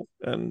the middle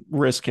and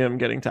risk him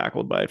getting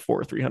tackled by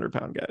 4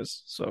 300-pound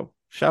guys. So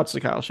shouts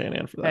to Kyle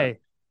Shanahan for that. Hey,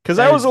 because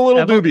I was a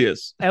little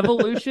dubious.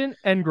 Evolution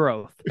and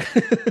growth.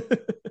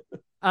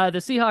 The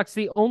Seahawks,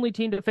 the only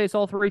team to face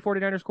all 3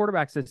 49ers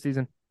quarterbacks this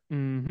season.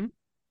 Mm-hmm.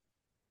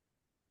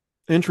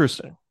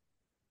 Interesting.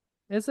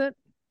 Is it?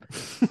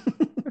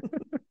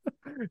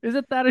 Is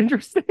it that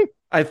interesting?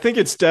 I think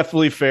it's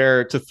definitely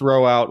fair to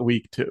throw out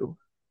week 2.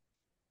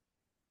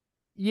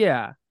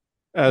 Yeah.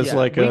 I'm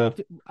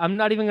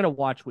not even going to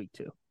watch week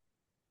 2.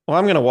 Well,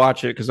 I'm going to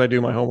watch it because I do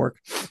my homework.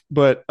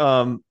 But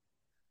I'm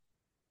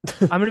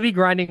going to be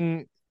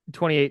grinding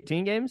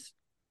 2018 games,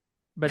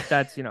 but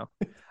that's,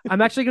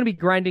 I'm actually going to be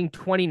grinding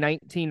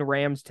 2019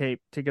 Rams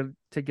tape to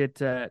get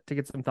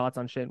some thoughts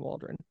on Shane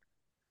Waldron.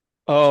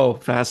 Oh,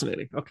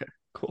 fascinating. Okay,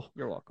 cool.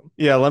 You're welcome.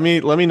 Yeah, let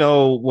me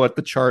know what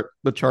the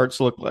charts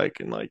look like,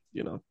 and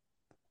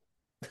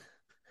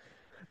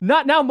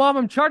Not now, Mom.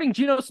 I'm charting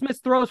Geno Smith's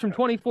throws from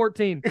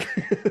 2014.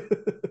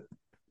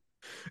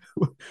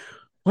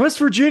 West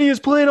Virginia is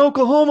playing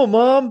Oklahoma,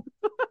 Mom.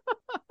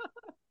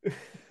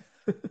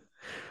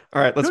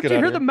 All right, let's get out of here. Don't you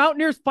hear the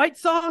Mountaineers fight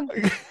song?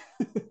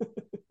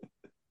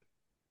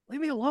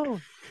 Leave me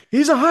alone.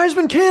 He's a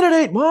Heisman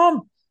candidate,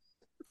 Mom.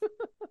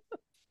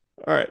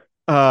 All right.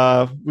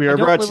 We are I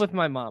don't live with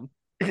my mom.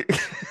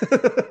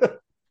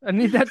 I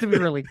need that to be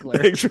really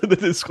clear. Thanks for the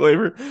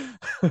disclaimer.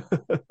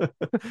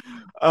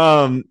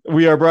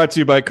 We are brought to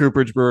you by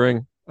Cooperage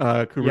Brewing.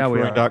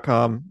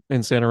 CooperageBrewing.com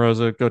in Santa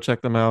Rosa. Go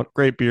check them out.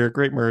 Great beer,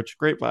 great merch,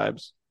 great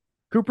vibes.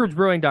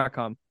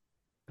 CooperageBrewing.com.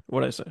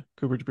 What'd I say?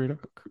 Cooperage Brewing?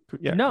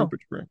 Yeah, no,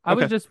 Cooperage Brewing. I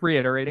was just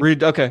reiterating.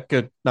 Okay,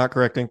 good. Not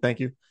correcting. Thank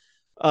you.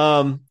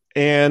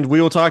 And we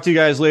will talk to you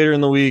guys later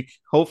in the week.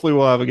 Hopefully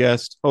we'll have a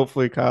guest.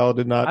 Hopefully Kyle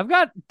did not. I've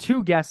got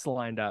 2 guests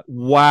lined up.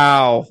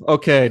 Wow.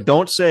 Okay.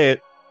 Don't say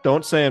it.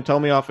 Don't say them.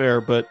 Tell me off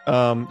air. But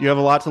you have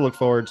a lot to look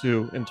forward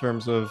to in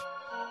terms of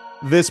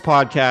this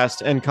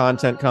podcast and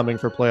content coming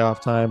for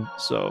playoff time.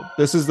 So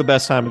this is the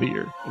best time of the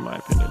year, in my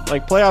opinion.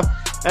 Like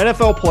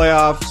NFL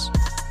playoffs,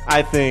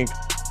 I think,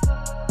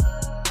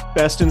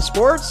 best in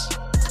sports.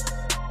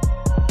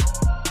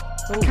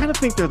 I kind of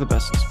think they're the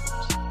best in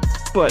sports.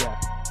 But yeah.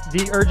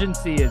 The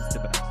urgency is the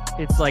best.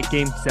 It's like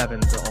game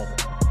 7s all the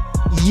time.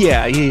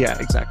 Yeah,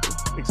 exactly.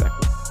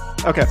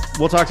 Okay,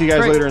 we'll talk to you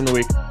guys later in the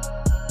week.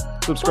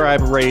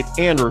 Subscribe, rate,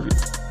 and review.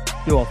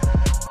 You're welcome.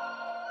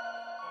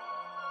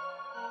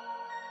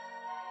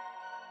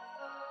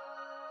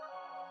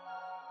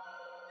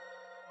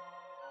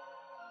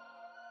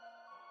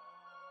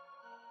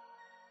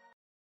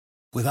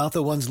 Without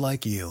the ones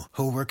like you,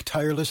 who work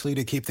tirelessly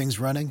to keep things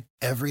running,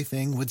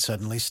 everything would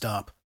suddenly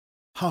stop.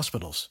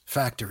 Hospitals,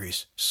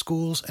 factories,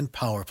 schools, and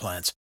power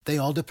plants, they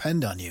all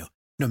depend on you.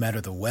 No matter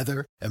the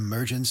weather,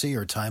 emergency,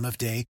 or time of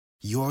day,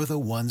 you're the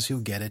ones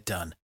who get it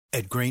done.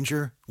 At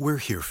Grainger, we're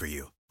here for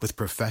you with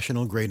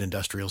professional-grade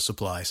industrial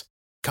supplies.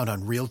 Count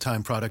on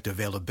real-time product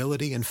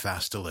availability and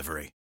fast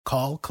delivery.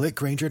 Call, click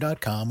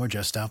Grainger.com, or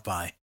just stop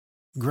by.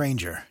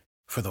 Grainger,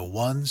 for the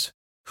ones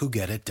who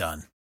get it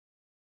done.